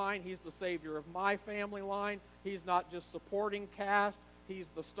family line. He's the Savior of my family line. He's not just supporting cast. He's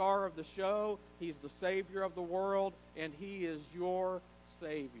the star of the show. He's the Savior of the world, and he is your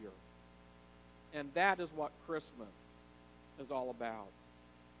Savior. And that is what Christmas is all about.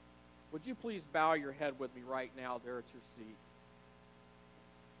 Would you please bow your head with me right now there at your seat?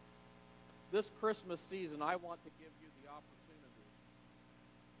 This Christmas season, I want to give you the opportunity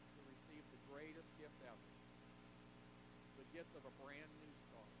to receive the greatest gift ever, the gift of a brand new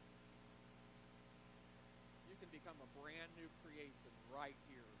start. You can become a brand new creation right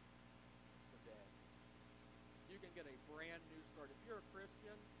here today. You can get a brand new start. If you're a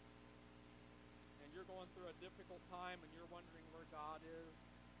Christian and you're going through a difficult time and you're wondering where God is,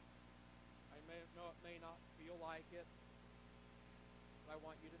 I know it may not feel like it, but I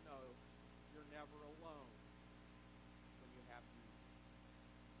want you to know you're never alone when you have Jesus.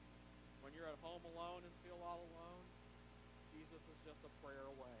 When you're at home alone and feel all alone, Jesus is just a prayer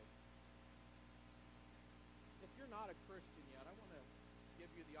away. If you're not a Christian yet, I want to give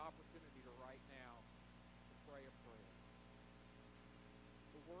you the opportunity to right now to pray a prayer.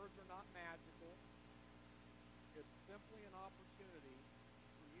 The words are not magical. It's simply an opportunity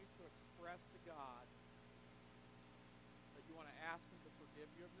for you to express to God that you want to ask him to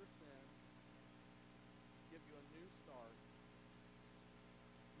forgive you of your sins, give you a new start,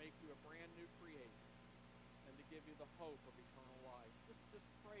 make you a brand new creation, and to give you the hope of eternal life. Just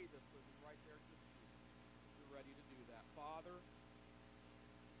pray this with me right there at your seat. You're ready to do that. Father,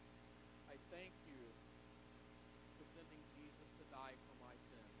 I thank you for sending Jesus to die for my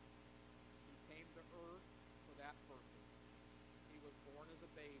sins. He came to earth for that purpose. He was born as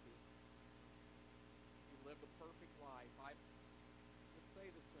a baby. He lived a perfect life. I just say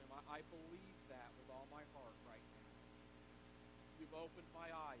this to him. I believe that with all my heart right now. You've opened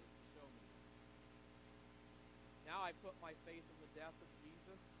my eyes to show me that. Now I put my faith in the death of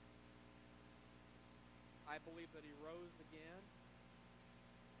Jesus. I believe that he rose again.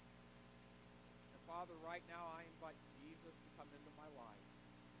 And Father, right now I invite Jesus to come into my life.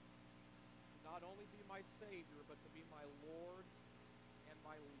 To not only be my Savior, but to be my Lord and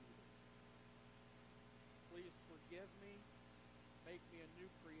my leader. Please forgive me, make me a new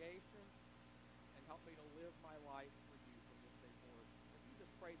creation, and help me to live my life for you from this day forward. If you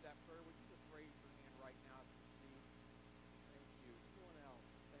just prayed that prayer, would you just raise your hand right now at your seat? Thank you. Anyone else?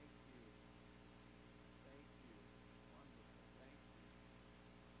 Thank you. Thank you. Wonderful. Thank you.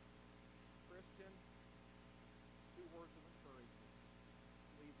 Christian, 2 words of encouragement.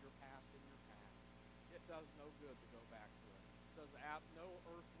 Leave your past in your past. It does no good to go back to it. It does no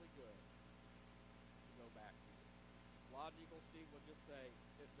earthly good to go back to it. Logical Steve would just say,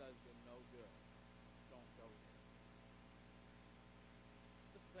 it does you no good. Don't go there.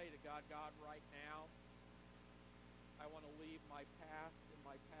 Just say to God, God, right now, I want to leave my past in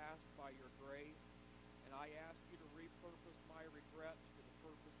my past by your grace, and I ask you to repurpose my regrets for the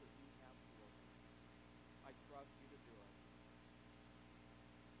purpose that you have for me. I trust you to do it.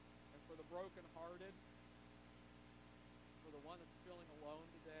 And for the brokenhearted, for the one that's feeling alone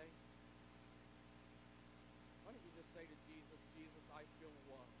today, why don't you just say to Jesus, Jesus, I feel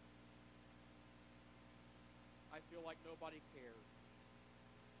alone. I feel like nobody cares.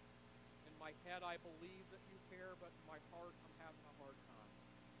 In my head, I believe that you care, but in my heart, I'm having a hard time.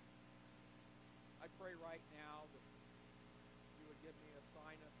 I pray right now that you would give me a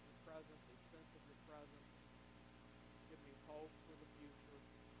sign of your presence, a sense of your presence. Give me hope for the future.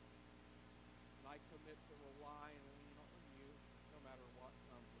 And I commit to rely and lean on you no matter what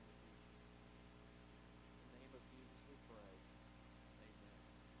comes in the future. In the name of Jesus we pray. Amen.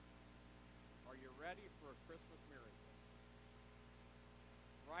 Are you ready for a Christmas miracle?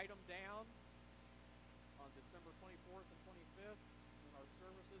 Write them down on December 24th and 25th. In our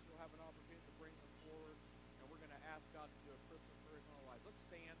services, you'll have an opportunity to bring them forward, and we're going to ask God to do a Christmas miracle in our lives. Let's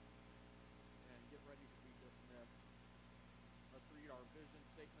stand and get ready to be dismissed. Let's read our vision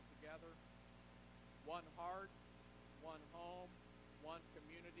statement together. One heart, one home, one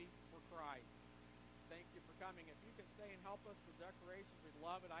community for Christ. Thank you for coming. If you can stay and help us with decorations, we'd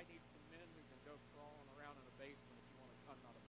love it. I need some men who can go